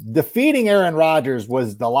 So defeating Aaron Rodgers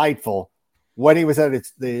was delightful when he was at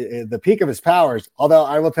the peak of his powers. Although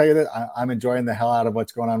I will tell you that I'm enjoying the hell out of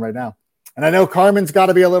what's going on right now. And I know Carmen's got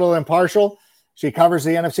to be a little impartial. She covers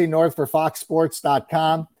the NFC North for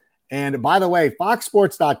FoxSports.com. And by the way,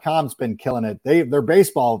 FoxSports.com's been killing it. Their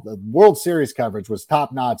baseball, the World Series coverage was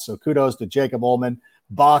top notch. So kudos to Jacob Ullman,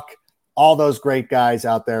 Buck, all those great guys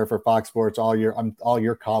out there for Fox Sports, all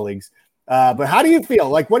your colleagues. But how do you feel?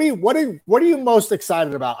 Like, what are you most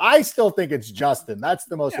excited about? I still think it's Justin. That's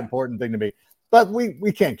the most important thing to me. But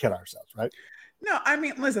we can't kid ourselves, right? No, I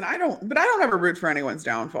mean, listen, I don't ever root for anyone's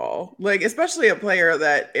downfall. Like, especially a player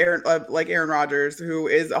like Aaron Rodgers, who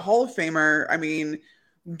is a Hall of Famer. I mean,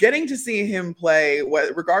 getting to see him play,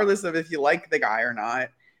 regardless of if you like the guy or not,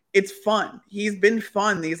 it's fun. He's been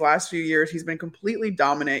fun these last few years. He's been completely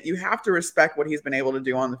dominant. You have to respect what he's been able to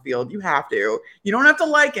do on the field. You have to. You don't have to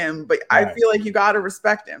like him, but right. I feel like you got to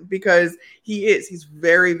respect him because he's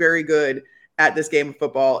very, very good at this game of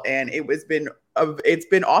football. And it's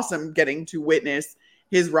been awesome getting to witness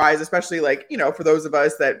his rise, especially for those of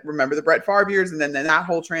us that remember the Brett Favre years and then that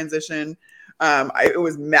whole transition. It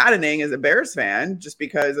was maddening as a Bears fan just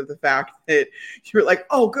because of the fact that you were like,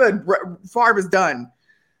 oh, good, Favre is done.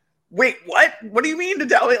 Wait, what? What do you mean to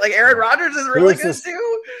tell me? Like Aaron Rodgers is really good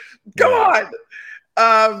too? Come on.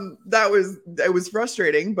 It was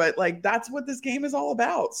frustrating, but that's what this game is all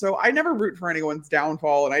about. So I never root for anyone's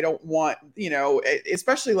downfall, and I don't want,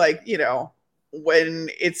 especially when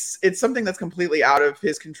it's something that's completely out of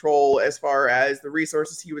his control as far as the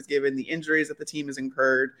resources he was given, the injuries that the team has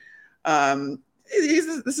incurred.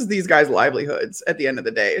 This is these guys' livelihoods at the end of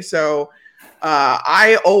the day. So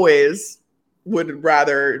I always would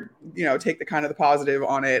rather, take the kind of the positive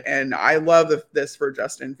on it. And I love this for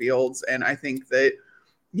Justin Fields. And I think that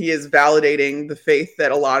he is validating the faith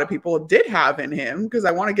that a lot of people did have in him, because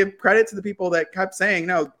I want to give credit to the people that kept saying,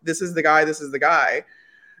 no, this is the guy. This is the guy.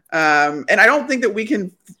 And I don't think that we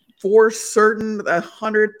can for certain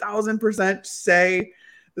 100,000% say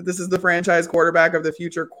that this is the franchise quarterback of the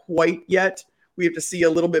future quite yet. We have to see a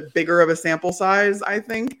little bit bigger of a sample size, I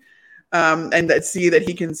think. And see that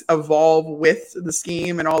he can evolve with the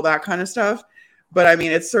scheme and all that kind of stuff. But I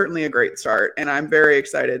mean, it's certainly a great start, and I'm very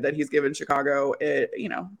excited that he's given Chicago,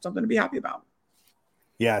 something to be happy about.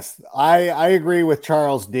 Yes, I agree with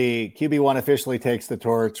Charles D. QB1 officially takes the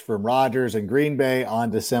torch from Rodgers and Green Bay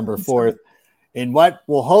on December 4th in what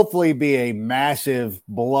will hopefully be a massive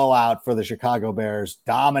blowout for the Chicago Bears,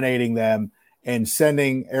 dominating them and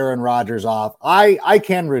sending Aaron Rodgers off. I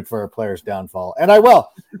can root for a player's downfall, and I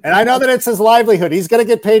will. And I know that it's his livelihood. He's going to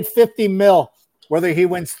get paid $50 million, whether he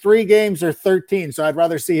wins 3 games or 13. So I'd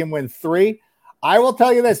rather see him win 3. I will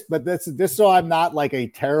tell you this, but this so I'm not like a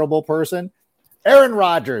terrible person. Aaron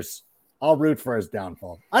Rodgers, I'll root for his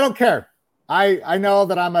downfall. I don't care. I know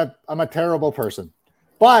that I'm a terrible person,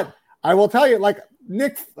 but I will tell you, like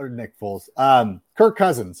Nick Foles, Kirk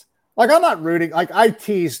Cousins. Like I'm not rooting. Like I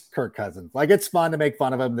teased Kirk Cousins. Like it's fun to make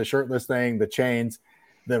fun of him. The shirtless thing, the chains,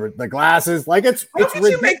 the glasses. Like it's. How could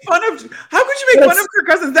you make fun of Kirk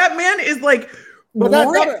Cousins? That man is like.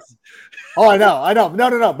 Oh, I know.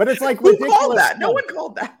 No. But it's like who called that? No one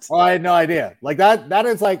called that. Oh, I had no idea. Like that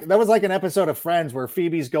was like an episode of Friends where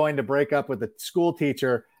Phoebe's going to break up with the school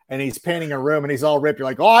teacher and he's painting a room and he's all ripped. You're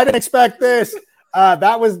like, oh, I didn't expect this.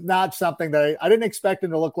 That was not something that I didn't expect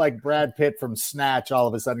him to look like Brad Pitt from Snatch. All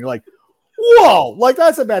of a sudden, you're like, whoa, like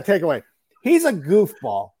that's a bad takeaway. He's a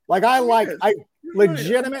goofball. Like I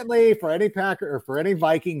legitimately, for any Packer or for any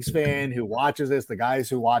Vikings fan who watches this, the guys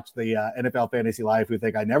who watch the NFL Fantasy Life who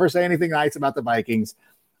think I never say anything nice about the Vikings.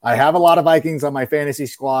 I have a lot of Vikings on my fantasy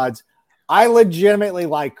squads. I legitimately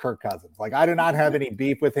like Kirk Cousins. Like I do not have any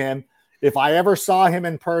beef with him. If I ever saw him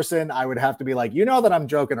in person, I would have to be like, that I'm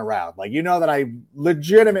joking around. Like, that I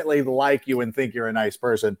legitimately like you and think you're a nice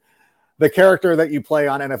person. The character that you play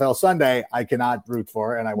on NFL Sunday, I cannot root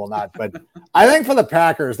for, and I will not. But I think for the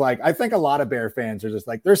Packers, I think a lot of Bear fans are just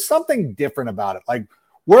like, there's something different about it. Like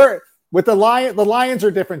we're with the Lions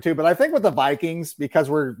are different too, but I think with the Vikings,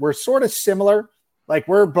 because we're sort of similar. Like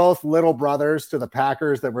we're both little brothers to the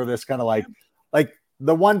Packers that we're this kind of like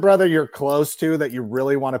the one brother you're close to that you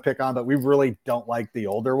really want to pick on, but we really don't like the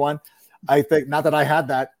older one. I think not that I had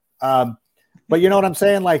that. But you know what I'm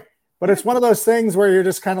saying? Like, but it's one of those things where you're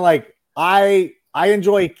just kind of like, I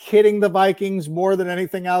enjoy kidding the Vikings more than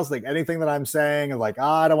anything else. Like anything that I'm saying is like,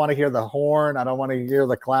 I don't want to hear the horn. I don't want to hear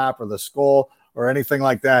the clap or the skull or anything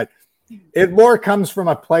like that. It more comes from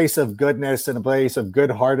a place of goodness and a place of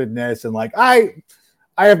good-heartedness. And like, I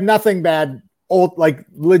have nothing bad,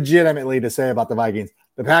 legitimately to say about the Vikings.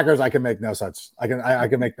 The Packers, I can make no such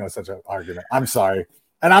an argument. I'm sorry.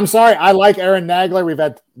 And I'm sorry. I like Aaron Nagler.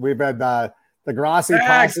 We've had the Grassi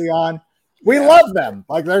posse on. We love them.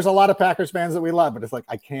 Like there's a lot of Packers fans that we love, but it's like,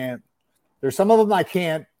 I can't, there's some of them I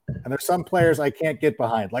can't, and there's some players I can't get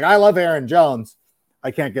behind. Like I love Aaron Jones. I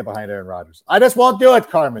can't get behind Aaron Rodgers. I just won't do it,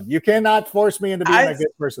 Carmen. You cannot force me into being a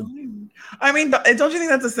good person. I mean, don't you think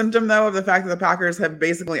that's a symptom, though, of the fact that the Packers have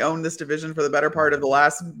basically owned this division for the better part of the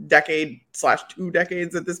last decade/2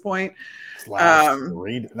 decades at this point? Not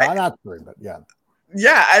 3, but yeah.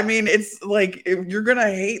 Yeah, I mean, it's like if you're gonna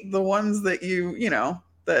hate the ones that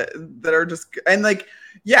that are just and like,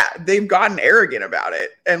 yeah, they've gotten arrogant about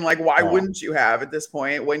it, and like, why wouldn't you have at this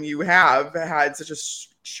point when you have had such a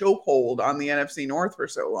chokehold on the NFC North for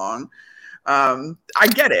so long? I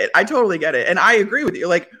get it. I totally get it. And I agree with you.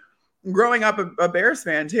 Like growing up a Bears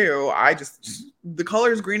fan too, the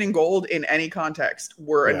colors green and gold in any context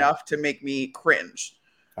were enough to make me cringe.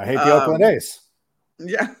 I hate the Oakland A's.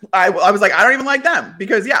 Yeah. I was like, I don't even like them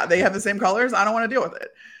because they have the same colors. I don't want to deal with it.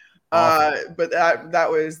 But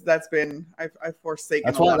that's been I've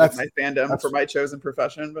forsaken a lot of my fandom for my chosen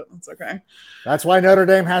profession, but that's okay. That's why Notre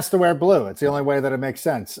Dame has to wear blue. It's the only way that it makes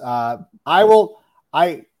sense. I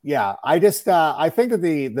think that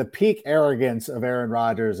the peak arrogance of Aaron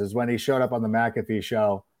Rodgers is when he showed up on the McAfee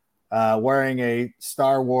show wearing a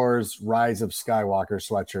Star Wars Rise of Skywalker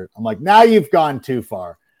sweatshirt. I'm like, now you've gone too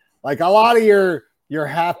far. Like a lot of your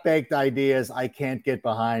half-baked ideas I can't get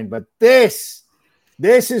behind, but this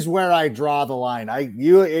is where I draw the line.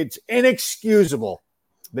 It's inexcusable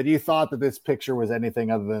that you thought that this picture was anything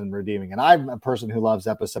other than redeeming. And I'm a person who loves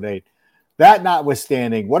episode 8. That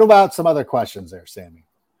notwithstanding, what about some other questions there, Sammy?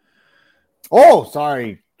 Oh,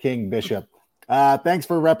 sorry, King Bishop. Thanks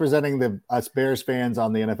for representing us Bears fans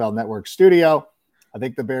on the NFL Network studio. I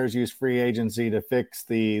think the Bears use free agency to fix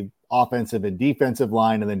the offensive and defensive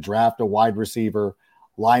line and then draft a wide receiver,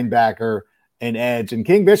 linebacker, and edge. And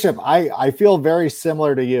King Bishop, I feel very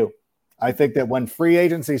similar to you. I think that when free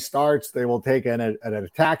agency starts, they will take an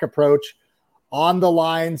attack approach on the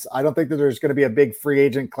lines. I don't think that there's going to be a big free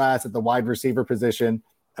agent class at the wide receiver position.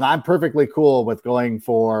 And I'm perfectly cool with going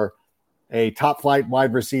for a top flight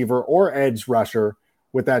wide receiver or edge rusher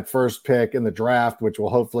with that first pick in the draft, which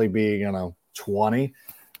will hopefully be, 20,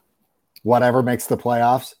 whatever makes the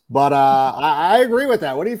playoffs. But I agree with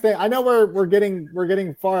that. What do you think? I know we're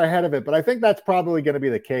getting far ahead of it, but I think that's probably going to be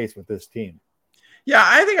the case with this team. Yeah,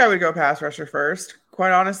 I think I would go pass rusher first,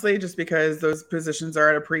 quite honestly, just because those positions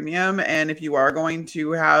are at a premium. And if you are going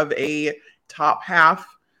to have a top half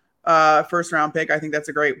first round pick, I think that's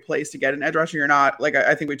a great place to get an edge rusher. You're not, like,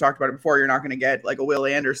 I think we talked about it before, you're not going to get like a Will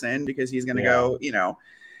Anderson because he's going to go,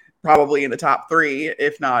 probably in the top 3,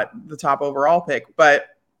 if not the top overall pick. But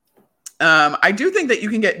I do think that you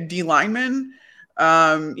can get D linemen,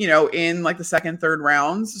 in like the second, third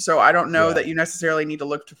rounds. So I don't know that you necessarily need to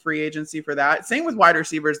look to free agency for that. Same with wide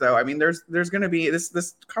receivers, though. I mean, there's going to be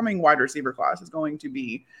this coming wide receiver class is going to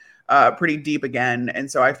be pretty deep again.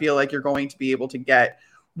 And so I feel like you're going to be able to get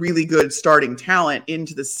really good starting talent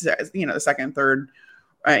into the second, third,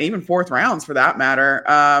 even fourth rounds for that matter.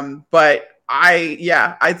 But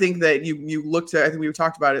I think that you look to, I think we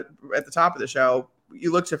talked about it at the top of the show.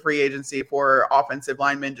 You look to free agency for offensive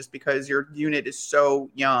linemen just because your unit is so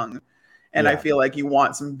young. And I feel like you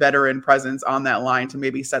want some veteran presence on that line to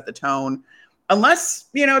maybe set the tone. Unless,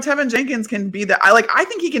 Tevin Jenkins can be that. I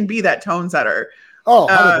think he can be that tone setter. Oh,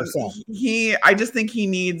 100%. I just think he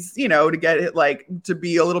needs, to get it to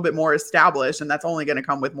be a little bit more established. And that's only going to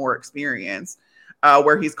come with more experience,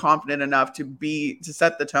 where he's confident enough to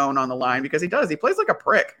set the tone on the line, because he plays like a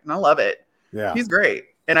prick and I love it. Yeah. He's great.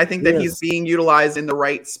 And I think that he's being utilized in the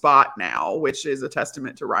right spot now, which is a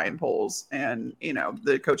testament to Ryan Poles and,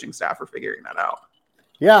 the coaching staff for figuring that out.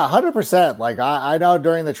 Yeah, 100%. Like I know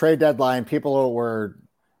during the trade deadline, people were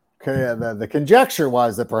the conjecture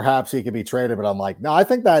was that perhaps he could be traded, but I'm like, no, I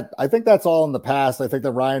think that's all in the past. I think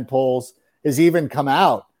that Ryan Poles has even come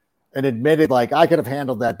out and admitted, like, I could have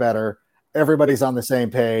handled that better. Everybody's on the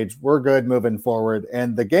same page. We're good moving forward.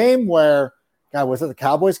 And the game where, God, was it the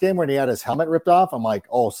Cowboys game when he had his helmet ripped off? I'm like,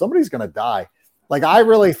 oh, somebody's gonna die. Like, I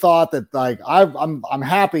really thought that, like, I'm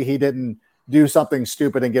happy he didn't do something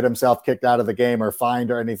stupid and get himself kicked out of the game or fined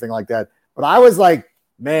or anything like that. But I was like,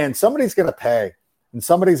 man, somebody's gonna pay, and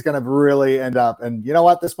somebody's gonna really end up. And you know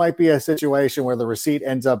what? This might be a situation where the receipt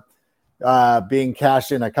ends up being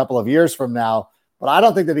cashed in a couple of years from now. But I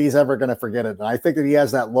don't think that he's ever gonna forget it. And I think that he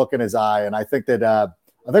has that look in his eye. And I think that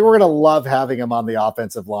I think we're going to love having him on the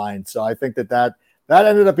offensive line. So I think that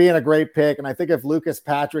ended up being a great pick. And I think if Lucas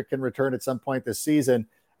Patrick can return at some point this season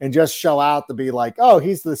and just show out to be like, oh,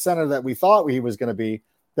 he's the center that we thought he was going to be,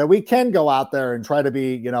 that we can go out there and try to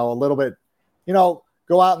be, a little bit,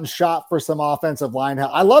 go out and shop for some offensive line.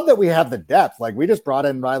 I love that we have the depth. Like, we just brought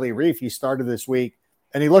in Riley Reif. He started this week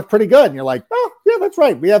and he looked pretty good. And you're like, oh, yeah, that's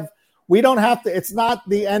right. We don't have to, it's not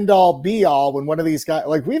the end all be all when one of these guys,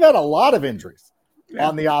 like, we've had a lot of injuries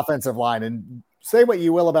on the offensive line, and say what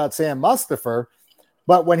you will about Sam Mustipher,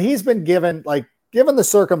 but when he's been given the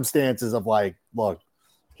circumstances of, like, look,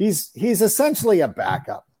 he's essentially a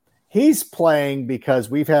backup. He's playing because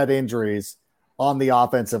we've had injuries on the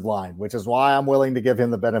offensive line, which is why I'm willing to give him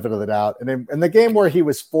the benefit of the doubt. And in the game where he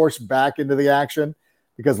was forced back into the action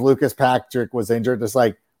because Lucas Patrick was injured, it's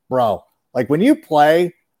like, bro, like, when you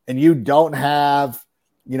play and you don't have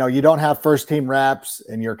first team reps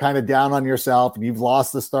and you're kind of down on yourself and you've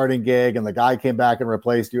lost the starting gig and the guy came back and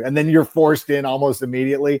replaced you, and then you're forced in almost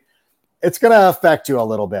immediately, it's going to affect you a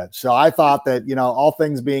little bit. So I thought that, all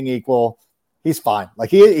things being equal, he's fine. Like,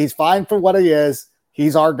 he's fine for what he is.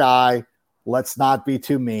 He's our guy. Let's not be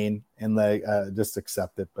too mean and just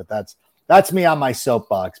accept it. But that's me on my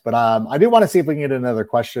soapbox. But I do want to see if we can get another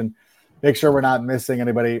question. Make sure we're not missing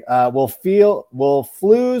anybody. Will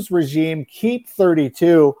Flu's regime keep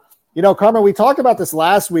 32? Carmen, we talked about this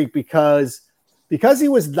last week because he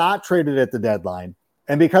was not traded at the deadline,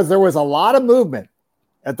 and because there was a lot of movement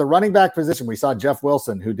at the running back position. We saw Jeff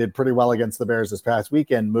Wilson, who did pretty well against the Bears this past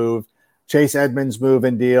weekend, move. Chase Edmonds move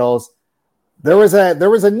in deals. There was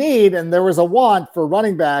a need and there was a want for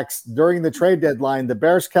running backs during the trade deadline. The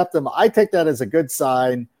Bears kept them. I take that as a good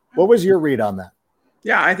sign. What was your read on that?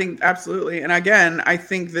 Yeah, I think absolutely. And again, I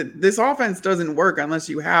think that this offense doesn't work unless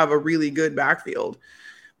you have a really good backfield.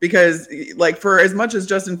 Because, like, for as much as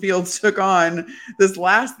Justin Fields took on this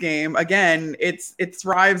last game, again, it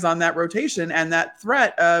thrives on that rotation and that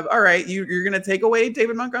threat of, all right, you're going to take away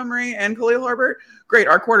David Montgomery and Khalil Herbert. Great,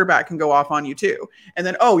 our quarterback can go off on you too. And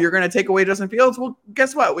then, oh, you're going to take away Justin Fields. Well,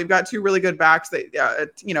 guess what? We've got two really good backs that,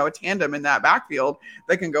 a tandem in that backfield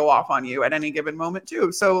that can go off on you at any given moment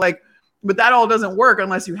too. So, like, but that all doesn't work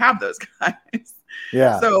unless you have those guys.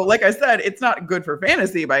 Yeah. So, like I said, it's not good for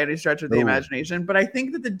fantasy by any stretch of the imagination, but I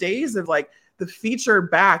think that the days of, like, the feature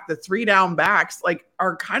back, the 3-down backs, like,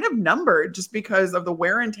 are kind of numbered just because of the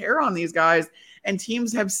wear and tear on these guys. And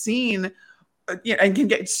teams have seen and can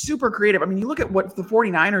get super creative. I mean, you look at what the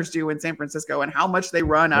 49ers do in San Francisco and how much they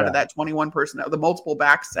run out of that 21 personnel, the multiple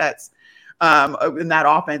back sets in that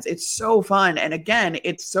offense. It's so fun. And again,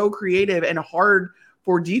 it's so creative and hard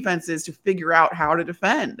for defenses to figure out how to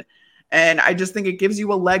defend. And I just think it gives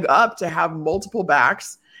you a leg up to have multiple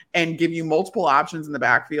backs and give you multiple options in the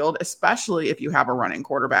backfield, especially if you have a running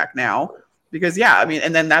quarterback now. Because, I mean,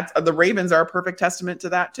 and then the Ravens are a perfect testament to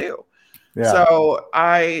that too. Yeah. So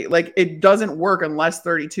it doesn't work unless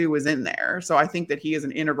 32 is in there. So I think that he is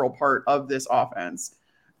an integral part of this offense.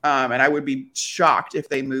 And I would be shocked if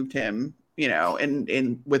they moved him,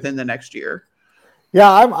 in within the next year.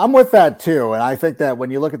 Yeah, I'm with that too. And I think that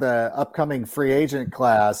when you look at the upcoming free agent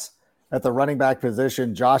class at the running back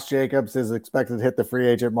position, Josh Jacobs is expected to hit the free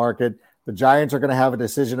agent market. The Giants are going to have a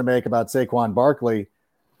decision to make about Saquon Barkley.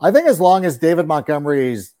 I think as long as David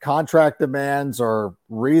Montgomery's contract demands are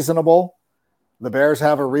reasonable, the Bears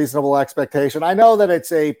have a reasonable expectation. I know that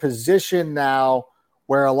it's a position now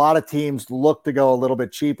where a lot of teams look to go a little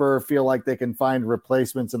bit cheaper, feel like they can find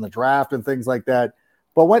replacements in the draft and things like that.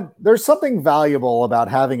 But when there's something valuable about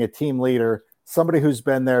having a team leader, somebody who's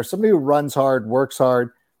been there, somebody who runs hard, works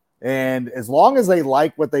hard, and as long as they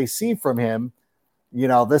like what they see from him,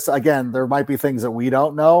 this, again, there might be things that we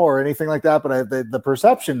don't know or anything like that, but the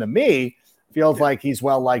perception to me feels like he's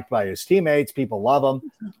well-liked by his teammates. People love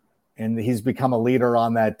him, and he's become a leader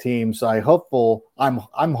on that team. So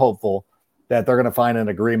I'm hopeful that they're going to find an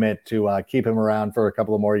agreement to keep him around for a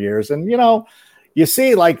couple of more years. And, you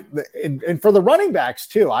see, and for the running backs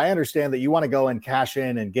too, I understand that you want to go and cash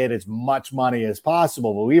in and get as much money as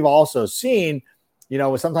possible, but we've also seen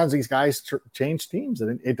sometimes these guys change teams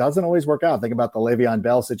and it doesn't always work out. Think about the Le'Veon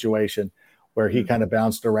Bell situation where he kind of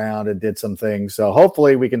bounced around and did some things. So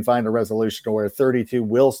hopefully we can find a resolution to where 32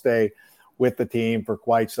 will stay with the team for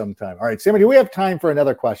quite some time. All right, Sammy, do we have time for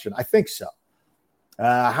another question? I think so.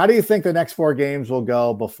 How do you think the next 4 games will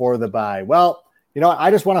go before the bye? Well, I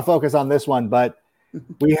just want to focus on this one, but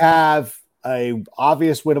we have a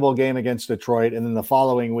obvious winnable game against Detroit, and then the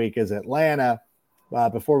following week is Atlanta.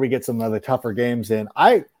 Before we get some of the tougher games in.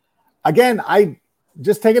 I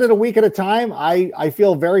just taking it a week at a time. I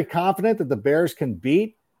feel very confident that the Bears can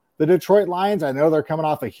beat the Detroit Lions. I know they're coming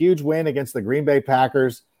off a huge win against the Green Bay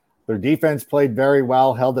Packers. Their defense played very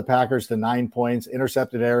well, held the Packers to 9 points,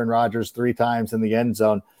 intercepted Aaron Rodgers 3 times in the end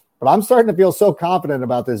zone. But I'm starting to feel so confident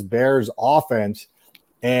about this Bears offense.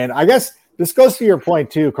 And I guess this goes to your point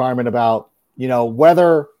too, Carmen, about,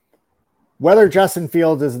 whether Justin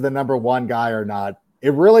Fields is the number 1 guy or not.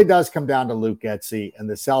 It really does come down to Luke Getsy and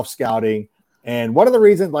the self-scouting. And one of the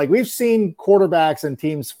reasons, we've seen quarterbacks and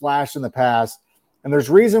teams flash in the past, and there's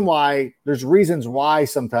reasons why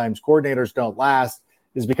sometimes coordinators don't last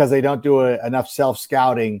is because they don't do enough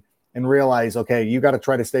self-scouting and realize, okay, you got to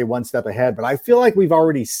try to stay one step ahead. But I feel like we've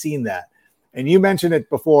already seen that. And you mentioned it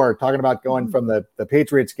before, talking about going from the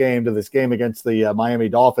Patriots game to this game against the Miami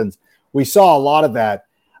Dolphins. We saw a lot of that.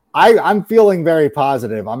 I'm feeling very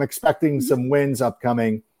positive. I'm expecting some wins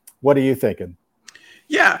upcoming. What are you thinking?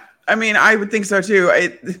 Yeah, I mean, I would think so too.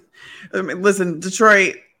 Listen,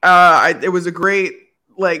 Detroit, it was a great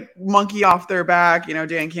monkey off their back.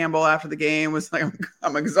 Dan Campbell after the game was like,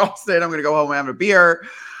 I'm exhausted. I'm going to go home and have a beer.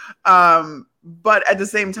 But at the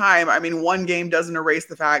same time, I mean, one game doesn't erase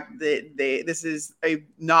the fact that this is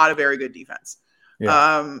not a very good defense.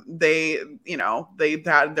 Yeah. They've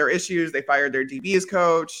had their issues. They fired their DB's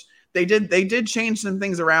coach. They did change some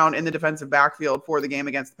things around in the defensive backfield for the game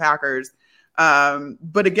against the Packers.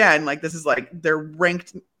 But again, this is they're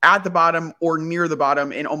ranked at the bottom or near the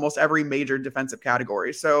bottom in almost every major defensive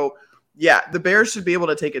category. So yeah, the Bears should be able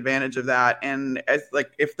to take advantage of that. And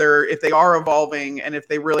if they are evolving and if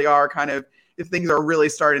they really are if things are really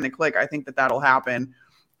starting to click, I think that'll happen.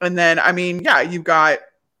 And then, I mean, yeah, you've got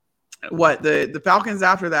the Falcons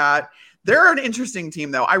after that. They're an interesting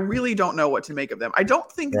team, though. I really don't know what to make of them. I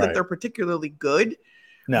don't think that they're particularly good,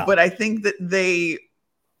 but I think that they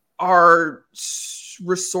are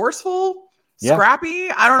resourceful,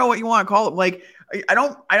 scrappy. I don't know what you want to call it.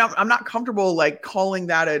 I'm not comfortable calling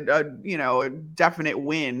that a definite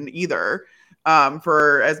win either.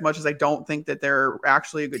 For as much as I don't think that they're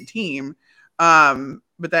actually a good team.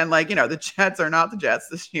 But then the Jets are not the Jets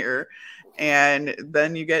this year. And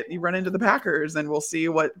then you run into the Packers, and we'll see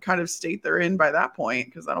what kind of state they're in by that point,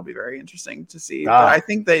 because that'll be very interesting to see. But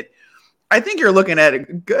I think you're looking at a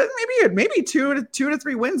good, maybe 2 to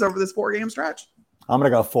 3 wins over this 4-game stretch. I'm gonna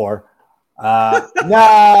go 4.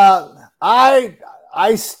 No,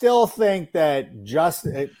 I still think that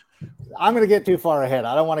I'm gonna get too far ahead.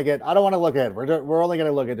 I don't want to look ahead. We're only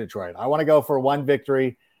gonna look at Detroit. I want to go for 1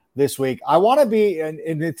 victory. this week. I want to be, and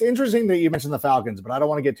it's interesting that you mentioned the Falcons, but I don't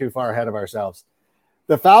want to get too far ahead of ourselves.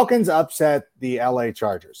 The Falcons upset the LA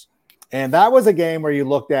Chargers. And that was a game where you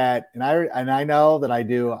looked at, and I know that I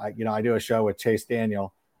do a show with Chase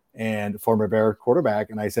Daniel and former Bear quarterback.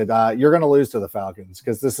 And I said, you're going to lose to the Falcons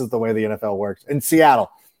because this is the way the NFL works. In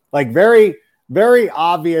Seattle, like very, very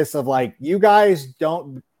obvious of like, you guys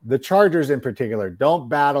don't, the Chargers in particular, don't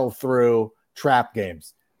battle through trap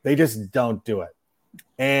games. They just don't do it.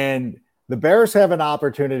 And the Bears have an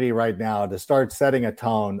opportunity right now to start setting a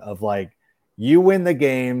tone of like, you win the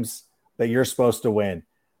games that you're supposed to win.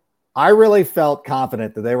 I really felt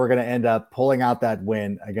confident that they were going to end up pulling out that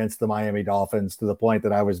win against the Miami Dolphins to the point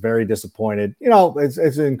that I was very disappointed. You know, as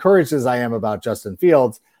encouraged as I am about Justin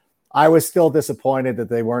Fields, I was still disappointed that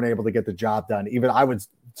they weren't able to get the job done. Even I was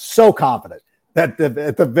so confident that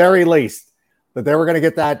at the very least that they were going to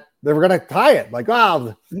get that. They were going to tie it. Like,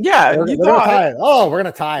 wow. Yeah. We're going to tie it. Oh, we're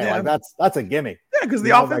going to tie it. Yeah. Like that's a gimme. Yeah. Because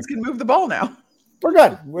the offense can move the ball now. We're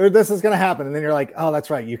good. This is going to happen. And then you're like, oh, that's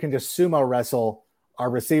right. You can just sumo wrestle our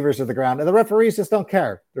receivers to the ground. And the referees just don't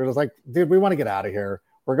care. They're just like, dude, we want to get out of here.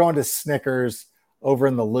 We're going to Snickers over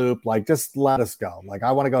in the Loop. Like, just let us go. Like,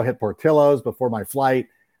 I want to go hit Portillo's before my flight.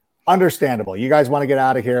 Understandable. You guys want to get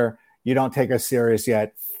out of here. You don't take us serious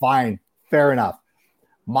yet. Fine. Fair enough.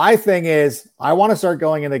 My thing is, I want to start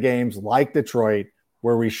going into games like Detroit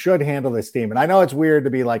where we should handle this team. And I know it's weird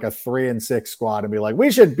to be like a 3-6 squad and be like,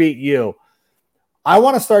 we should beat you. I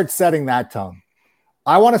want to start setting that tone.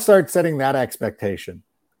 I want to start setting that expectation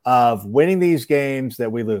of winning these games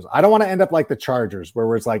that we lose. I don't want to end up like the Chargers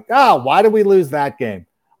where it's like, why did we lose that game?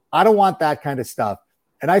 I don't want that kind of stuff.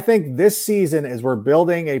 And I think this season, as we're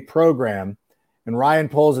building a program and Ryan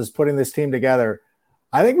Poles is putting this team together,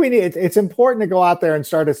 I think it's important to go out there and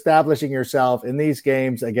start establishing yourself in these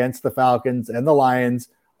games against the Falcons and the Lions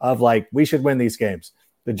of like, we should win these games.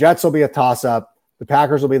 The Jets will be a toss-up. The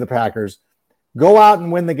Packers will be the Packers. Go out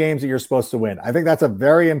and win the games that you're supposed to win. I think that's a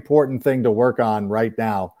very important thing to work on right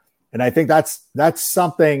now. And I think that's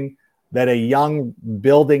something that a young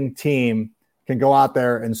building team can go out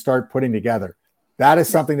there and start putting together. That is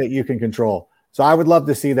something that you can control. So I would love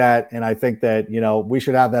to see that. And I think that, we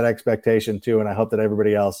should have that expectation too. And I hope that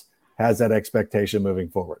everybody else has that expectation moving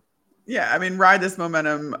forward. Yeah. I mean, ride this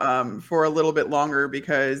momentum for a little bit longer,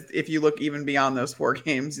 because if you look even beyond those 4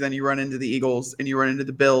 games, then you run into the Eagles and you run into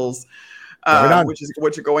the Bills,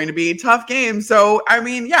 which are going to be tough games. So, I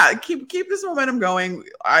mean, yeah, keep this momentum going.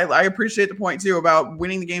 I appreciate the point too about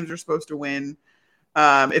winning the games you're supposed to win.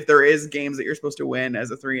 If there is games that you're supposed to win as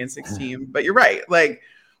a 3-6 team, but you're right. Like,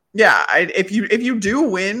 yeah, if you do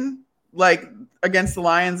win like against the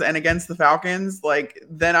Lions and against the Falcons, like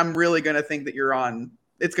then I'm really going to think that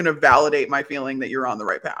it's going to validate my feeling that you're on the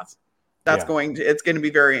right path. It's going to be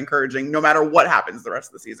very encouraging no matter what happens the rest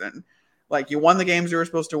of the season. Like, you won the games you were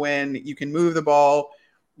supposed to win. You can move the ball.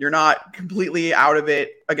 You're not completely out of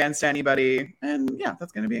it against anybody. And yeah,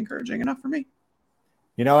 that's going to be encouraging enough for me.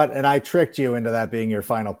 You know what? And I tricked you into that being your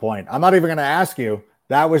final point. I'm not even going to ask you.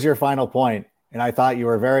 That was your final point. And I thought you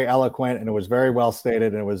were very eloquent and it was very well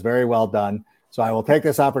stated and it was very well done. So I will take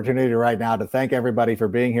this opportunity right now to thank everybody for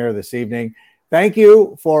being here this evening. Thank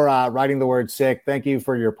you for writing the word sick. Thank you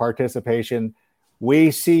for your participation.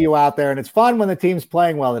 We see you out there, and it's fun when the team's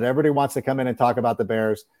playing well that everybody wants to come in and talk about the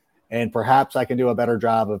Bears. And perhaps I can do a better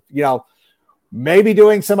job of, maybe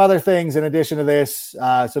doing some other things in addition to this.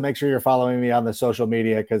 So make sure you're following me on the social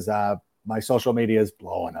media because my social media is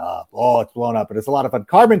blowing up. Oh, it's blown up, but it's a lot of fun.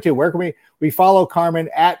 Carmen too. Where can we follow Carmen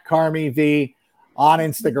at CarmyV on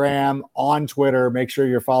Instagram, on Twitter. Make sure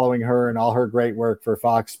you're following her and all her great work for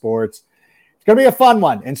Fox Sports. It's going to be a fun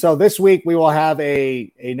one. And so this week we will have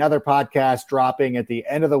another podcast dropping at the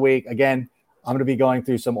end of the week. Again, I'm going to be going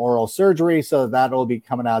through some oral surgery, so that'll be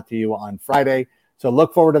coming out to you on Friday. So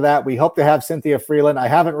look forward to that. We hope to have Cynthia Freeland. I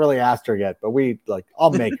haven't really asked her yet, but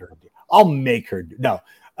I'll make her. No.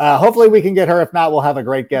 Hopefully we can get her. If not, we'll have a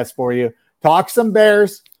great guest for you. Talk some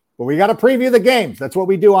Bears, but we got to preview the games. That's what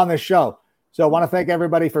we do on this show. So I want to thank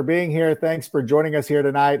everybody for being here. Thanks for joining us here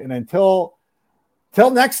tonight. And until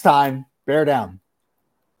next time, bear down.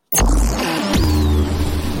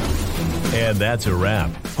 And that's a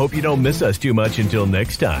wrap. Hope you don't miss us too much until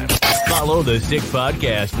next time. Follow the Sick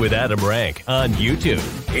Podcast with Adam Rank on YouTube,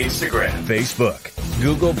 Instagram, Facebook,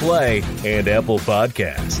 Google Play, and Apple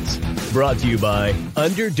Podcasts. Brought to you by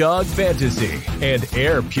Underdog Fantasy and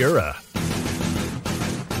Air Pura.